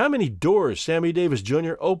is how many doors Sammy Davis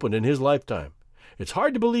Jr. opened in his lifetime. It's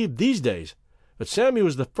hard to believe these days, but Sammy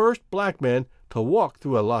was the first black man to walk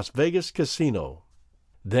through a Las Vegas casino.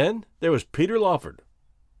 Then there was Peter Lawford.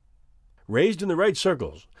 Raised in the right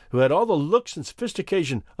circles, who had all the looks and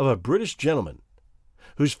sophistication of a British gentleman,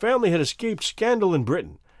 whose family had escaped scandal in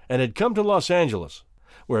Britain and had come to Los Angeles,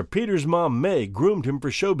 where Peter's mom May groomed him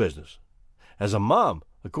for show business. As a mom,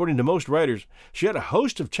 according to most writers, she had a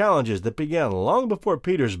host of challenges that began long before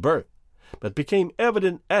Peter's birth, but became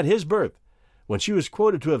evident at his birth, when she was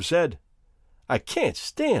quoted to have said, "I can't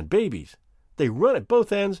stand babies. They run at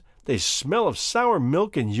both ends, they smell of sour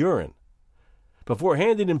milk and urine," before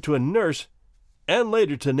handing him to a nurse and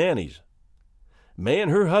later to nannies. May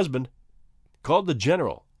and her husband, called the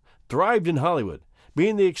General, thrived in Hollywood,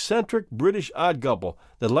 being the eccentric British odd couple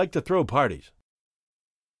that liked to throw parties.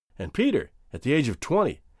 And Peter, at the age of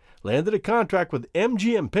 20, landed a contract with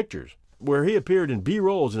MGM Pictures, where he appeared in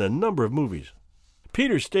B-rolls in a number of movies.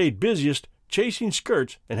 Peter stayed busiest chasing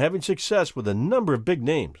skirts and having success with a number of big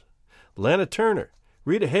names: Lana Turner,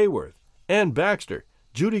 Rita Hayworth, Ann Baxter,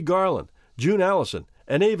 Judy Garland, June Allison,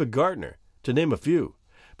 and Ava Gardner, to name a few,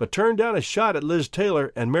 but turned down a shot at Liz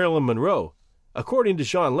Taylor and Marilyn Monroe, according to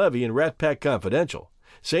Sean Levy in Rat Pack Confidential,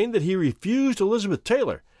 saying that he refused Elizabeth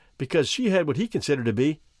Taylor because she had what he considered to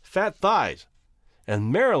be fat thighs,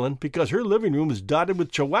 and Marilyn because her living room was dotted with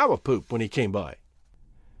chihuahua poop when he came by.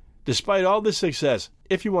 Despite all this success,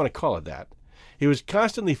 if you want to call it that, he was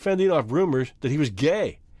constantly fending off rumors that he was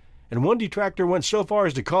gay, and one detractor went so far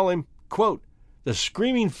as to call him, quote, the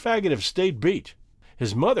screaming faggot of State Beach.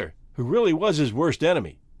 His mother, who really was his worst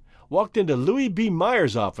enemy, walked into Louis B.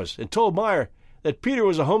 Meyer's office and told Meyer that Peter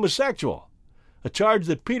was a homosexual, a charge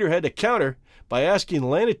that Peter had to counter by asking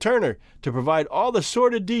Lana Turner to provide all the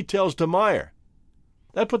sordid details to Meyer.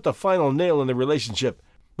 That put the final nail in the relationship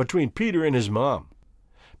between Peter and his mom.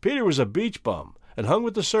 Peter was a beach bum and hung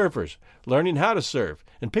with the surfers, learning how to surf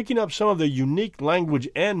and picking up some of the unique language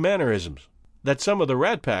and mannerisms that some of the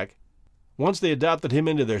Rat Pack, once they adopted him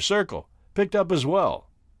into their circle, picked up as well.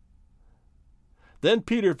 Then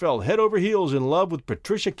Peter fell head over heels in love with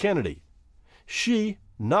Patricia Kennedy. She,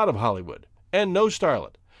 not of Hollywood, and no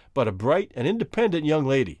starlet, but a bright and independent young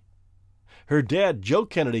lady. Her dad, Joe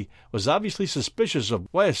Kennedy, was obviously suspicious of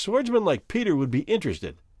why a swordsman like Peter would be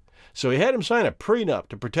interested, so he had him sign a prenup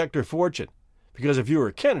to protect her fortune, because if you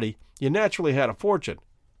were Kennedy, you naturally had a fortune.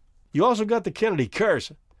 You also got the Kennedy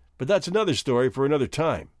curse, but that's another story for another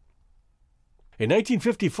time. In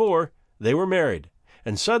 1954, they were married,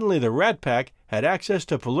 and suddenly the Rat Pack had access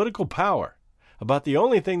to political power, about the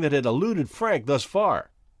only thing that had eluded Frank thus far.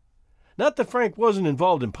 Not that Frank wasn't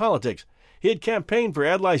involved in politics. He had campaigned for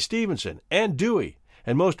Adlai Stevenson and Dewey,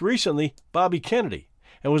 and most recently Bobby Kennedy,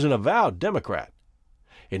 and was an avowed Democrat.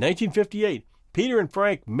 In 1958, Peter and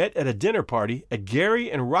Frank met at a dinner party at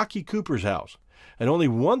Gary and Rocky Cooper's house, and only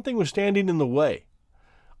one thing was standing in the way.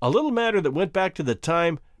 A little matter that went back to the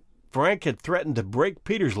time Frank had threatened to break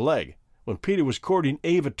Peter's leg when Peter was courting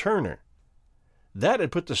Ava Turner. That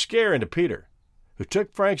had put the scare into Peter, who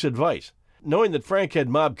took Frank's advice, knowing that Frank had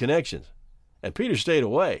mob connections, and Peter stayed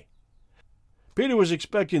away. Peter was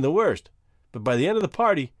expecting the worst, but by the end of the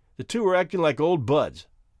party, the two were acting like old buds.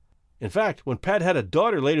 In fact, when Pat had a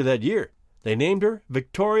daughter later that year, they named her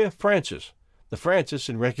Victoria Francis, the Francis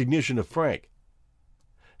in recognition of Frank.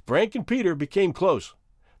 Frank and Peter became close.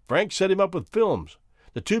 Frank set him up with films.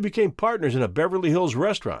 The two became partners in a Beverly Hills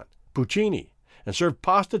restaurant, Puccini, and served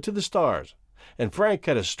pasta to the stars, and Frank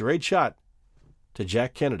had a straight shot to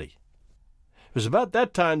Jack Kennedy. It was about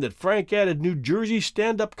that time that Frank added New Jersey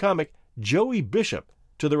stand-up comic Joey Bishop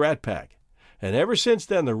to the Rat Pack, and ever since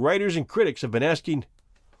then the writers and critics have been asking,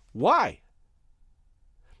 why?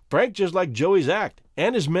 Frank just liked Joey's act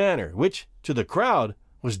and his manner, which, to the crowd,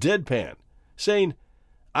 was deadpan, saying,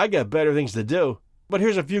 I got better things to do, but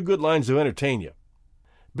here's a few good lines to entertain you.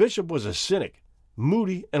 Bishop was a cynic,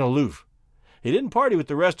 moody, and aloof. He didn't party with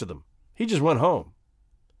the rest of them. He just went home.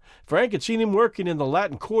 Frank had seen him working in the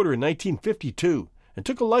Latin Quarter in 1952 and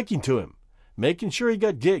took a liking to him, making sure he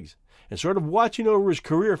got gigs and sort of watching over his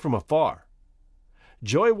career from afar.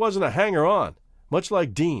 Joey wasn't a hanger-on, much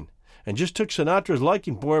like Dean, and just took Sinatra's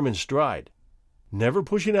liking for him in stride, never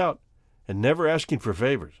pushing out and never asking for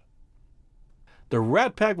favors. The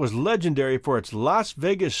Rat Pack was legendary for its Las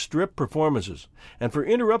Vegas Strip performances and for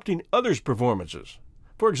interrupting others' performances.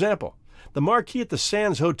 For example, the marquee at the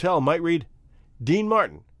Sands Hotel might read, Dean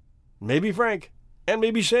Martin, maybe Frank, and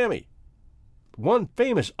maybe Sammy. One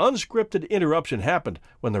famous unscripted interruption happened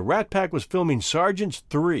when the Rat Pack was filming Sergeants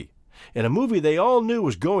 3 in a movie they all knew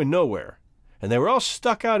was going nowhere, and they were all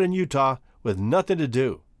stuck out in Utah with nothing to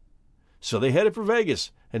do. So they headed for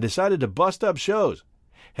Vegas and decided to bust up shows,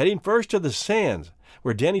 heading first to the Sands,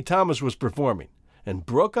 where Danny Thomas was performing, and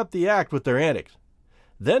broke up the act with their antics.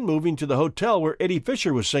 Then moving to the hotel where Eddie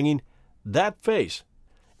Fisher was singing That Face,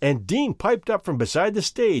 and Dean piped up from beside the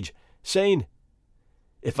stage, saying,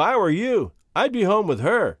 If I were you, I'd be home with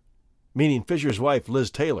her, meaning Fisher's wife,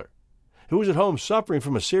 Liz Taylor, who was at home suffering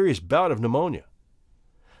from a serious bout of pneumonia.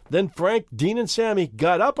 Then Frank, Dean, and Sammy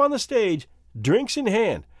got up on the stage, drinks in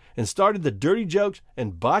hand, and started the dirty jokes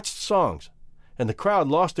and botched songs, and the crowd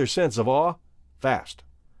lost their sense of awe fast.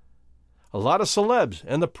 A lot of celebs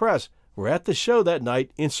and the press were at the show that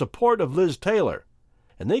night in support of Liz Taylor,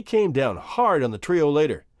 and they came down hard on the trio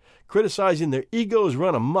later, criticizing their egos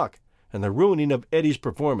run amok and the ruining of Eddie's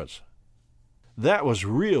performance. That was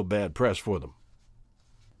real bad press for them.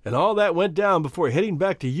 And all that went down before heading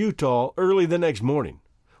back to Utah early the next morning,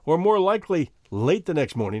 or more likely late the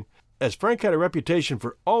next morning, as Frank had a reputation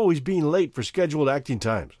for always being late for scheduled acting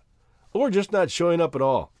times, or just not showing up at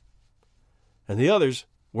all. And the others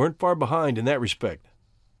weren't far behind in that respect.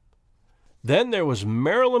 Then there was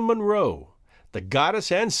Marilyn Monroe, the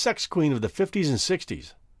goddess and sex queen of the 50s and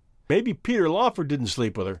 60s. Maybe Peter Lawford didn't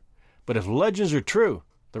sleep with her, but if legends are true,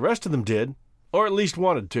 the rest of them did, or at least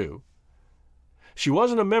wanted to. She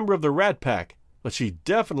wasn't a member of the Rat Pack, but she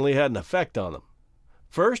definitely had an effect on them.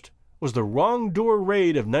 First was the Wrong Door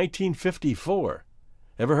Raid of 1954.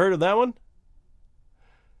 Ever heard of that one?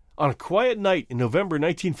 On a quiet night in November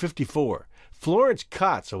 1954, Florence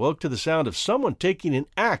Coates awoke to the sound of someone taking an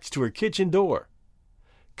axe to her kitchen door.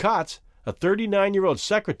 Coates, a 39-year-old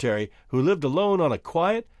secretary who lived alone on a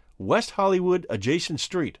quiet, West Hollywood adjacent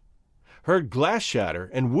street, heard glass shatter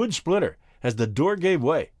and wood splinter as the door gave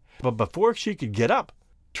way, but before she could get up,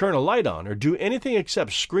 turn a light on, or do anything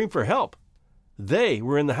except scream for help, they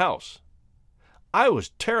were in the house. I was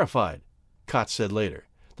terrified, Coates said later.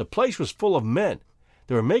 The place was full of men.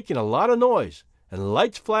 They were making a lot of noise, and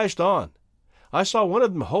lights flashed on. I saw one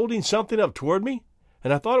of them holding something up toward me,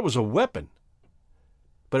 and I thought it was a weapon.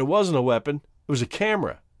 But it wasn't a weapon, it was a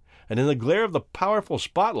camera, and in the glare of the powerful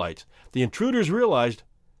spotlights, the intruders realized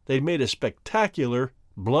they'd made a spectacular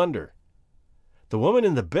blunder. The woman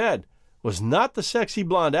in the bed was not the sexy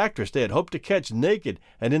blonde actress they had hoped to catch naked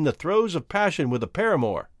and in the throes of passion with a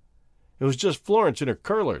paramour. It was just Florence in her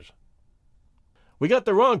curlers. "We got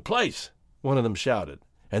the wrong place," one of them shouted,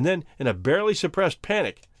 and then, in a barely suppressed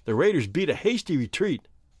panic, the raiders beat a hasty retreat.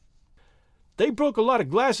 "They broke a lot of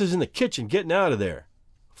glasses in the kitchen getting out of there,"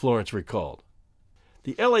 Florence recalled.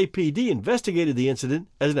 The LAPD investigated the incident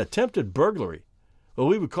as an attempted burglary, what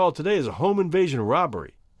we would call today as a home invasion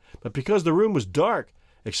robbery, but because the room was dark,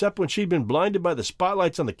 except when she'd been blinded by the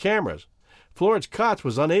spotlights on the cameras, Florence Coates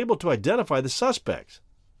was unable to identify the suspects.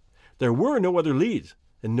 There were no other leads,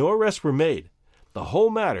 and no arrests were made. The whole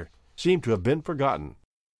matter seemed to have been forgotten.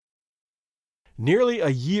 Nearly a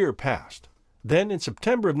year passed. Then, in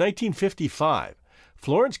September of 1955,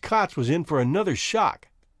 Florence Coates was in for another shock.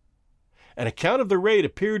 An account of the raid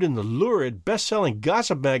appeared in the lurid, best-selling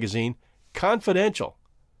gossip magazine, Confidential.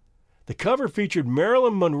 The cover featured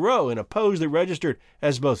Marilyn Monroe in a pose that registered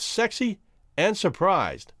as both sexy and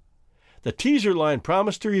surprised. The teaser line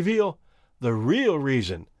promised to reveal the real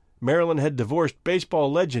reason Marilyn had divorced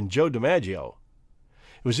baseball legend Joe Dimaggio.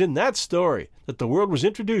 It was in that story that the world was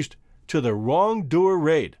introduced to the Wrong Door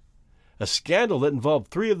Raid, a scandal that involved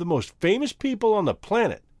three of the most famous people on the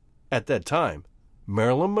planet at that time: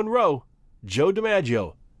 Marilyn Monroe, Joe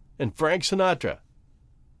Dimaggio, and Frank Sinatra.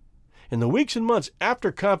 In the weeks and months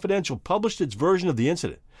after Confidential published its version of the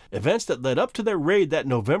incident, events that led up to their raid that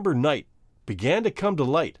November night began to come to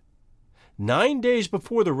light. 9 days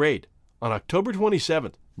before the raid, on October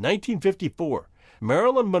 27, 1954,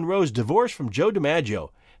 Marilyn Monroe's divorce from Joe Dimaggio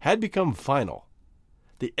had become final.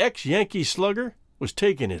 The ex-Yankee slugger was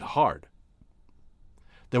taking it hard.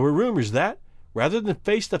 There were rumors that, rather than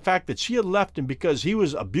face the fact that she had left him because he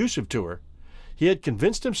was abusive to her, he had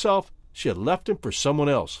convinced himself she had left him for someone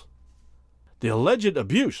else. The alleged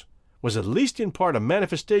abuse was at least in part a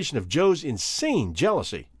manifestation of Joe's insane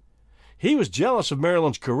jealousy. He was jealous of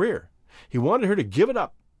Marilyn's career. He wanted her to give it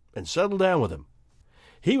up and settle down with him.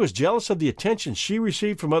 He was jealous of the attention she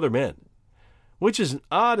received from other men, which is an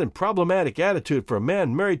odd and problematic attitude for a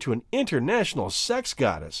man married to an international sex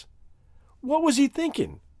goddess. What was he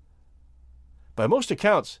thinking? By most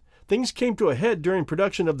accounts, things came to a head during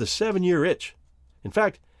production of The 7-Year Itch. In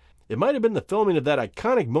fact, it might have been the filming of that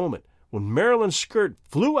iconic moment when Marilyn's skirt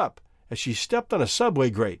flew up as she stepped on a subway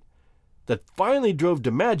grate that finally drove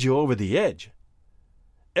Dimaggio over the edge.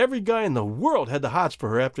 Every guy in the world had the hots for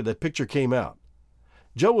her after that picture came out.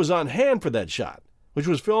 Joe was on hand for that shot, which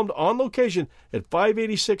was filmed on location at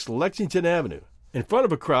 586 Lexington Avenue, in front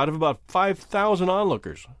of a crowd of about 5,000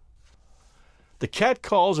 onlookers. The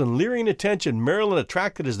catcalls and leering attention Marilyn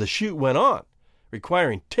attracted as the shoot went on,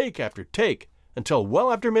 requiring take after take until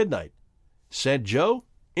well after midnight, sent Joe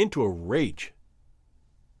into a rage.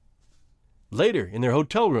 Later, in their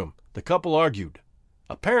hotel room, the couple argued.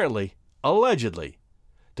 Apparently, allegedly,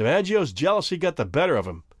 Dimaggio's jealousy got the better of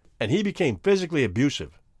him, and he became physically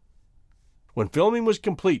abusive. When filming was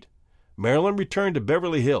complete, Marilyn returned to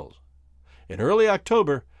Beverly Hills. In early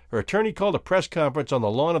October, her attorney called a press conference on the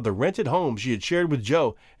lawn of the rented home she had shared with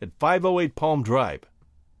Joe at 508 Palm Drive.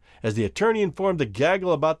 As the attorney informed the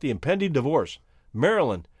gaggle about the impending divorce,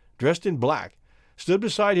 Marilyn, dressed in black, stood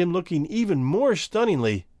beside him looking even more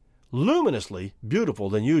stunningly, luminously beautiful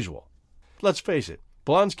than usual. Let's face it,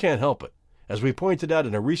 blondes can't help it, as we pointed out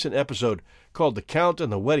in a recent episode called The Count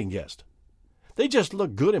and the Wedding Guest. They just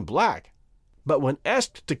look good in black. But when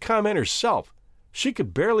asked to comment herself, she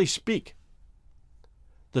could barely speak.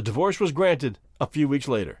 The divorce was granted a few weeks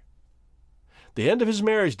later. The end of his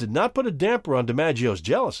marriage did not put a damper on Dimaggio's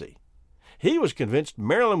jealousy. He was convinced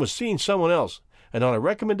Marilyn was seeing someone else, and on a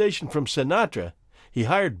recommendation from Sinatra, he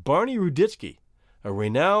hired Barney Ruditsky, a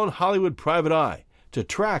renowned Hollywood private eye, to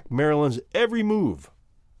track Marilyn's every move.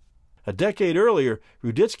 A decade earlier,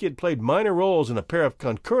 Ruditsky had played minor roles in a pair of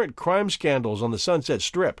concurrent crime scandals on the Sunset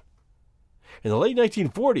Strip. In the late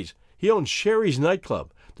 1940s, he owned Sherry's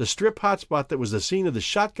nightclub, the strip hotspot that was the scene of the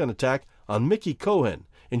shotgun attack on Mickey Cohen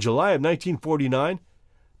in July of 1949,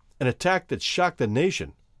 an attack that shocked the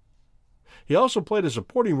nation. He also played a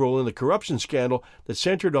supporting role in the corruption scandal that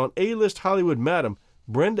centered on A-list Hollywood madam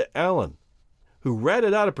Brenda Allen, who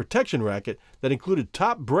ratted out a protection racket that included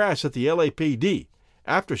top brass at the LAPD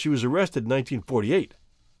after she was arrested in 1948.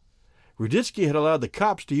 Ruditsky had allowed the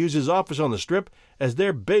cops to use his office on the Strip as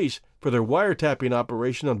their base for their wiretapping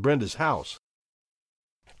operation on Brenda's house.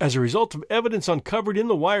 As a result of evidence uncovered in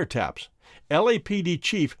the wiretaps, LAPD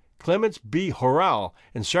Chief Clements B. Horral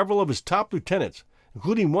and several of his top lieutenants,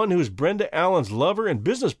 including one who was Brenda Allen's lover and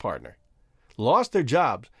business partner, lost their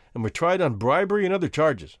jobs and were tried on bribery and other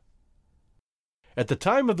charges. At the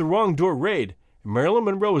time of the Wrong Door raid, Marilyn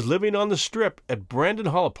Monroe was living on the Strip at Brandon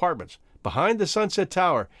Hall Apartments, behind the Sunset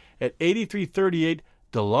Tower at 8338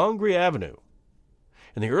 DeLongre Avenue.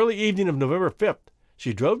 In the early evening of November 5th,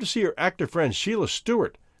 she drove to see her actor friend Sheila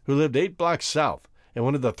Stewart, who lived 8 blocks south, in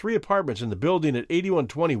one of the 3 apartments in the building at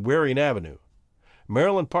 8120 Waring Avenue.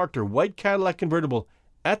 Marilyn parked her white Cadillac convertible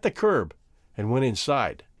at the curb and went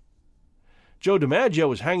inside. Joe Dimaggio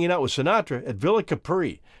was hanging out with Sinatra at Villa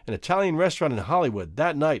Capri, an Italian restaurant in Hollywood,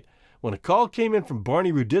 that night when a call came in from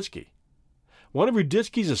Barney Ruditsky. One of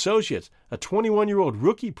Ruditsky's associates, a 21-year-old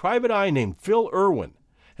rookie private eye named Phil Irwin,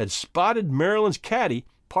 had spotted Marilyn's caddy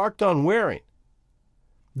parked on Waring.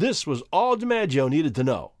 This was all Dimaggio needed to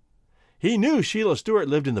know. He knew Sheila Stewart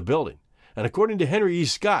lived in the building, and according to Henry E.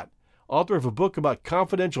 Scott, author of a book about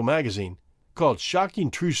Confidential magazine called Shocking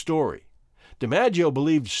True Story, Dimaggio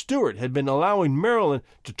believed Stewart had been allowing Marilyn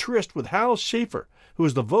to tryst with Hal Schaefer, who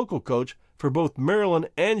was the vocal coach for both Marilyn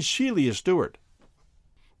and Sheila Stewart.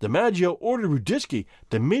 Dimaggio ordered Ruditsky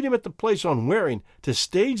to meet him at the place on Waring to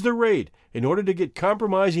stage the raid in order to get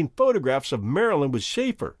compromising photographs of Marilyn with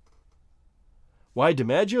Schaefer. Why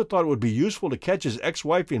Dimaggio thought it would be useful to catch his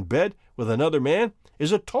ex-wife in bed with another man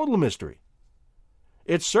is a total mystery.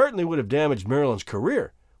 It certainly would have damaged Marilyn's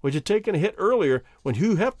career, which had taken a hit earlier when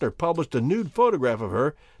Hugh Hefner published a nude photograph of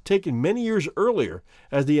her taken many years earlier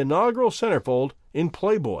as the inaugural centerfold in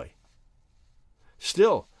Playboy.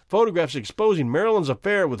 Still, photographs exposing Marilyn's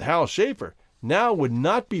affair with Hal Schaefer now would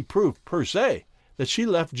not be proof, per se, that she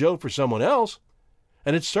left Joe for someone else,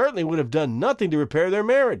 and it certainly would have done nothing to repair their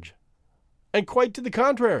marriage. And quite to the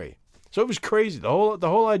contrary. So it was crazy. The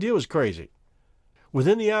whole idea was crazy.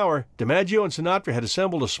 Within the hour, Dimaggio and Sinatra had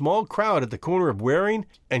assembled a small crowd at the corner of Waring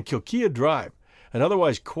and Kilkea Drive, an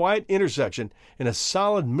otherwise quiet intersection in a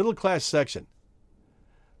solid middle-class section.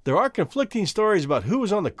 There are conflicting stories about who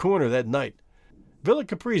was on the corner that night. Villa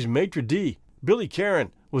Capri's maitre d', Billy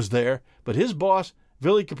Caron, was there, but his boss,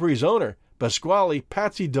 Villa Capri's owner, Pasquale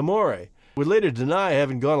Patsy D'Amore, would later deny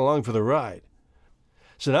having gone along for the ride.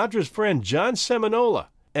 Sinatra's friend John Seminola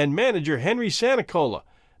and manager Henry Santacola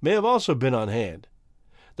may have also been on hand.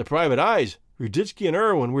 The private eyes, Ruditsky and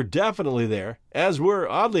Irwin, were definitely there, as were,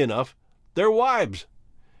 oddly enough, their wives.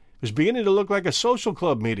 It was beginning to look like a social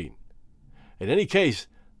club meeting. In any case,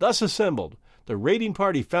 thus assembled, the raiding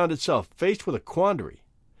party found itself faced with a quandary.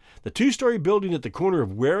 The two-story building at the corner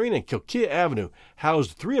of Waring and Kilkea Avenue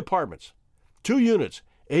housed 3 apartments. 2 units,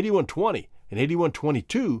 8120 and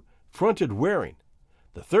 8122, fronted Waring.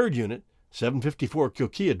 The third unit, 754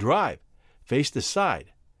 Kilkea Drive, faced the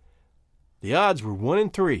side. The odds were 1 in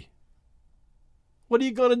 3. What are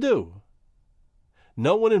you going to do?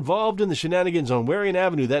 No one involved in the shenanigans on Waring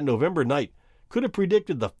Avenue that November night could have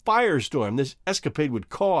predicted the firestorm this escapade would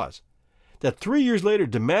cause. That 3 years later,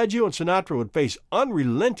 Dimaggio and Sinatra would face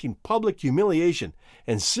unrelenting public humiliation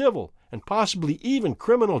and civil and possibly even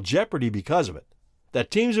criminal jeopardy because of it.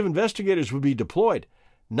 That teams of investigators would be deployed,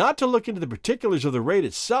 not to look into the particulars of the raid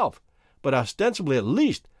itself, but ostensibly at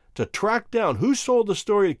least to track down who sold the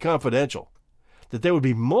story to Confidential. That there would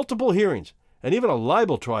be multiple hearings and even a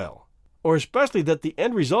libel trial. Or especially that the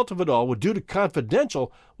end result of it all would do to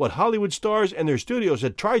Confidential what Hollywood stars and their studios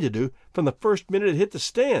had tried to do from the first minute it hit the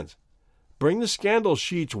stands. Bring the scandal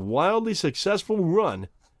sheet's wildly successful run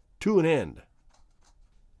to an end.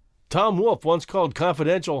 Tom Wolfe once called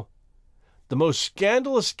Confidential the most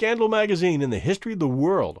scandalous scandal magazine in the history of the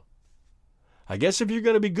world. I guess if you're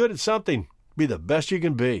going to be good at something, be the best you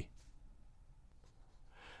can be.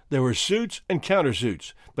 There were suits and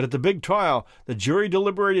countersuits, but at the big trial, the jury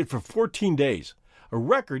deliberated for 14 days, a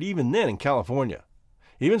record even then in California.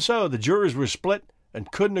 Even so, the jurors were split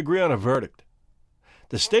and couldn't agree on a verdict.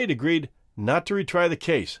 The state agreed not to retry the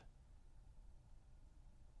case.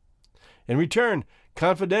 In return,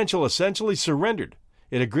 Confidential essentially surrendered.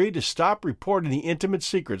 It agreed to stop reporting the intimate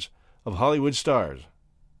secrets of Hollywood stars.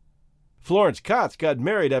 Florence Kotz got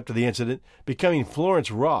married after the incident, becoming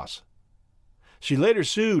Florence Ross. She later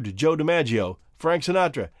sued Joe Dimaggio, Frank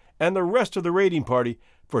Sinatra, and the rest of the raiding party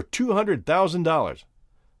for $200,000,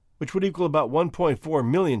 which would equal about $1.4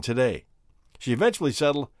 million today. She eventually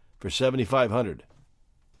settled for $7,500.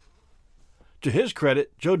 To his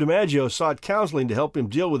credit, Joe Dimaggio sought counseling to help him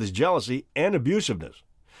deal with his jealousy and abusiveness.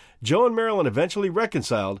 Joe and Marilyn eventually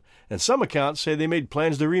reconciled, and some accounts say they made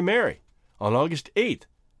plans to remarry on August 8,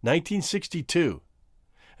 1962.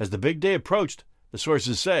 As the big day approached, the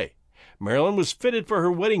sources say, Marilyn was fitted for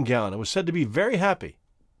her wedding gown and was said to be very happy.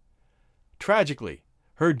 Tragically,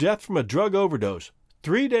 her death from a drug overdose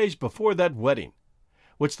 3 days before that wedding,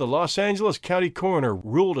 which the Los Angeles County coroner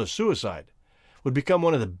ruled a suicide, would become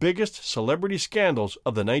one of the biggest celebrity scandals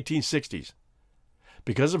of the 1960s.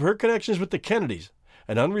 Because of her connections with the Kennedys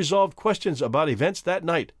and unresolved questions about events that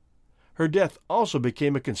night, her death also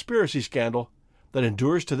became a conspiracy scandal that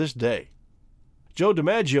endures to this day. Joe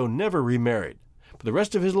Dimaggio never remarried. For the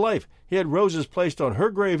rest of his life, he had roses placed on her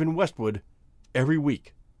grave in Westwood every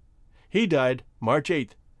week. He died March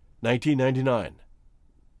 8, 1999.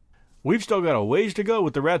 We've still got a ways to go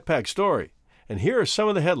with the Rat Pack story, and here are some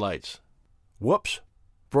of the headlights. Whoops,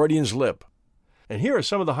 Freudian slip. And here are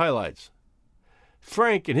some of the highlights.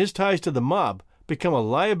 Frank and his ties to the mob become a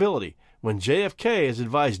liability when JFK is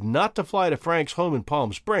advised not to fly to Frank's home in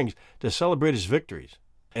Palm Springs to celebrate his victories.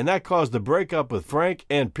 And that caused the breakup with Frank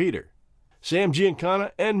and Peter. Sam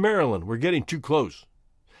Giancana and Marilyn were getting too close.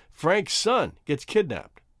 Frank's son gets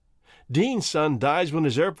kidnapped. Dean's son dies when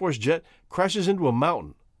his Air Force jet crashes into a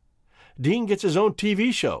mountain. Dean gets his own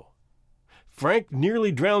TV show. Frank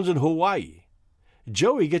nearly drowns in Hawaii.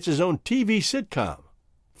 Joey gets his own TV sitcom.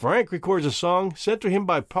 Frank records a song sent to him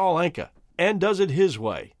by Paul Anka and does it his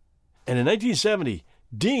way. And in 1970,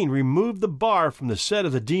 Dean removed the bar from the set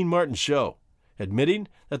of The Dean Martin Show, admitting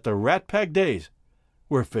that the Rat Pack days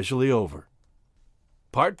were officially over.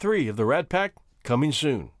 Part 3 of the Rat Pack coming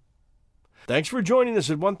soon. Thanks for joining us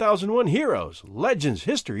at 1001 Heroes, Legends,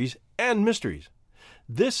 Histories, and Mysteries.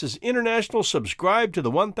 This is International Subscribe to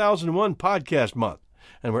the 1001 Podcast Month,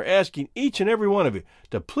 and we're asking each and every one of you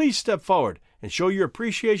to please step forward and show your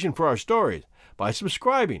appreciation for our stories by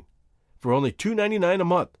subscribing for only $2.99 a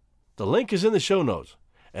month. The link is in the show notes,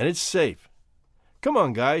 and it's safe. Come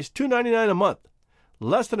on, guys, $2.99 a month.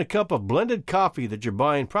 Less than a cup of blended coffee that you're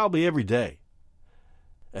buying probably every day.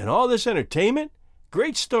 And all this entertainment,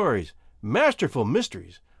 great stories, masterful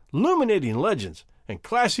mysteries, illuminating legends, and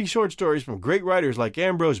classy short stories from great writers like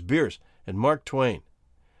Ambrose Bierce and Mark Twain.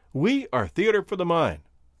 We are Theater for the Mind.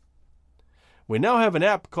 We now have an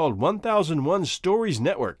app called 1001 Stories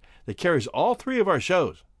Network that carries all 3 of our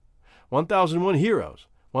shows, 1001 Heroes,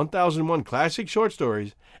 1001 Classic Short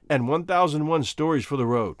Stories, and 1001 Stories for the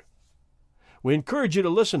Road. We encourage you to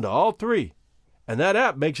listen to all 3 And that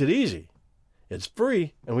app makes it easy. It's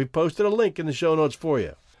free, and we've posted a link in the show notes for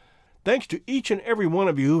you. Thanks to each and every one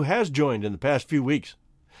of you who has joined in the past few weeks.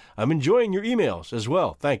 I'm enjoying your emails as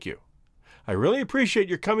well. Thank you. I really appreciate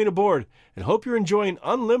your coming aboard and hope you're enjoying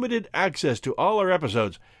unlimited access to all our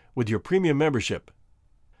episodes with your premium membership.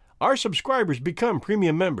 Our subscribers become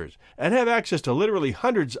premium members and have access to literally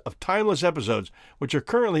hundreds of timeless episodes which are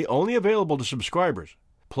currently only available to subscribers.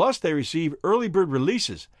 Plus, they receive early bird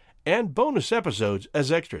releases and bonus episodes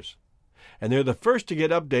as extras. And they're the first to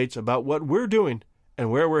get updates about what we're doing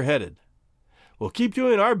and where we're headed. We'll keep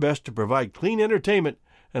doing our best to provide clean entertainment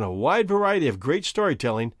and a wide variety of great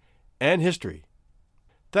storytelling and history.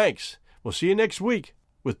 Thanks. We'll see you next week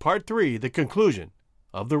with Part 3, the conclusion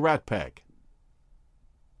of the Rat Pack.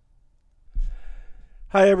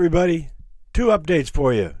 Hi, everybody. 2 updates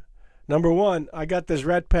for you. Number 1, I got this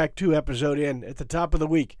Rat Pack 2 episode in at the top of the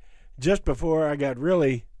week, just before I got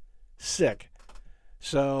really sick.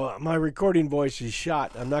 So my recording voice is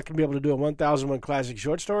shot. I'm not going to be able to do a 1001 Classic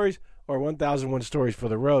Short Stories or 1001 Stories for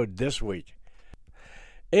the Road this week.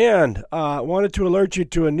 And I wanted to alert you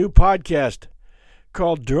to a new podcast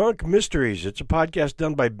called Drunk Mysteries. It's a podcast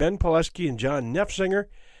done by Ben Pileski and John Neffsinger.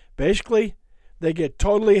 Basically, they get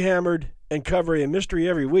totally hammered and cover a mystery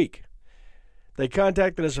every week. They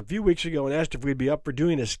contacted us a few weeks ago and asked if we'd be up for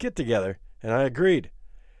doing a skit together, and I agreed.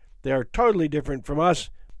 They are totally different from us,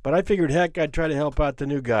 but I figured, heck, I'd try to help out the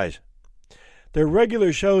new guys. Their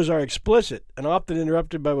regular shows are explicit and often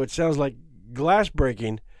interrupted by what sounds like glass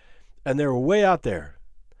breaking, and they're way out there.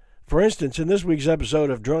 For instance, in this week's episode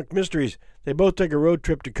of Drunk Mysteries, they both take a road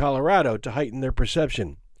trip to Colorado to heighten their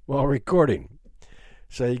perception while recording.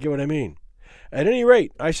 So you get what I mean. At any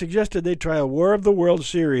rate, I suggested they try a War of the Worlds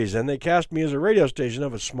series, and they cast me as a radio station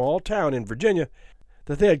of a small town in Virginia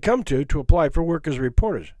that they had come to apply for work as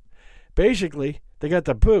reporters. Basically, they got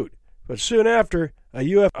the boot, but soon after, a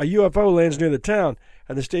UFO lands near the town,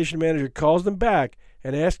 and the station manager calls them back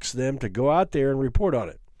and asks them to go out there and report on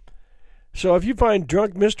it. So if you find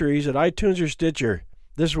Drunk Mysteries at iTunes or Stitcher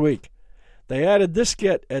this week, they added this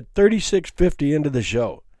skit at 36.50 into the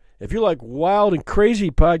show. If you like wild and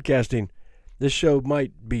crazy podcasting, this show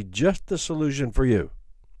might be just the solution for you.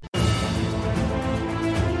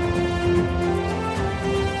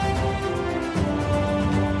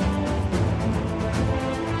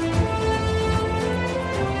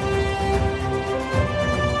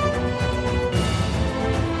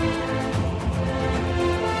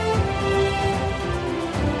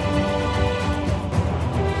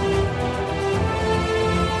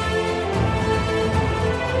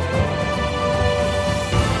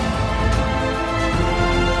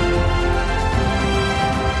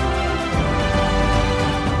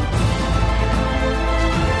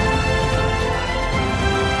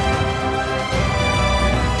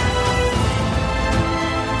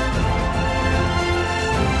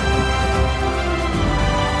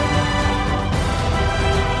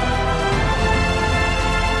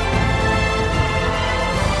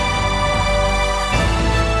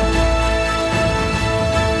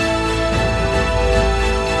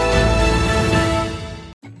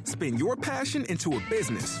 Spin your passion into a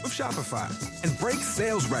business with Shopify and break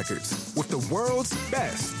sales records with the world's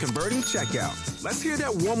best converting checkout. Let's hear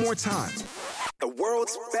that one more time. The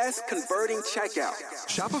world's best converting checkout.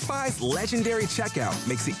 Shopify's legendary checkout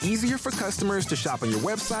makes it easier for customers to shop on your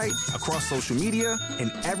website, across social media,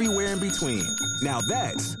 and everywhere in between. Now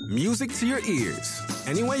that's music to your ears.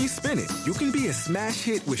 Any way you spin it, you can be a smash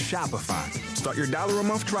hit with Shopify. Start your $1 a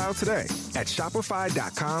month trial today at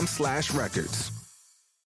shopify.com/records.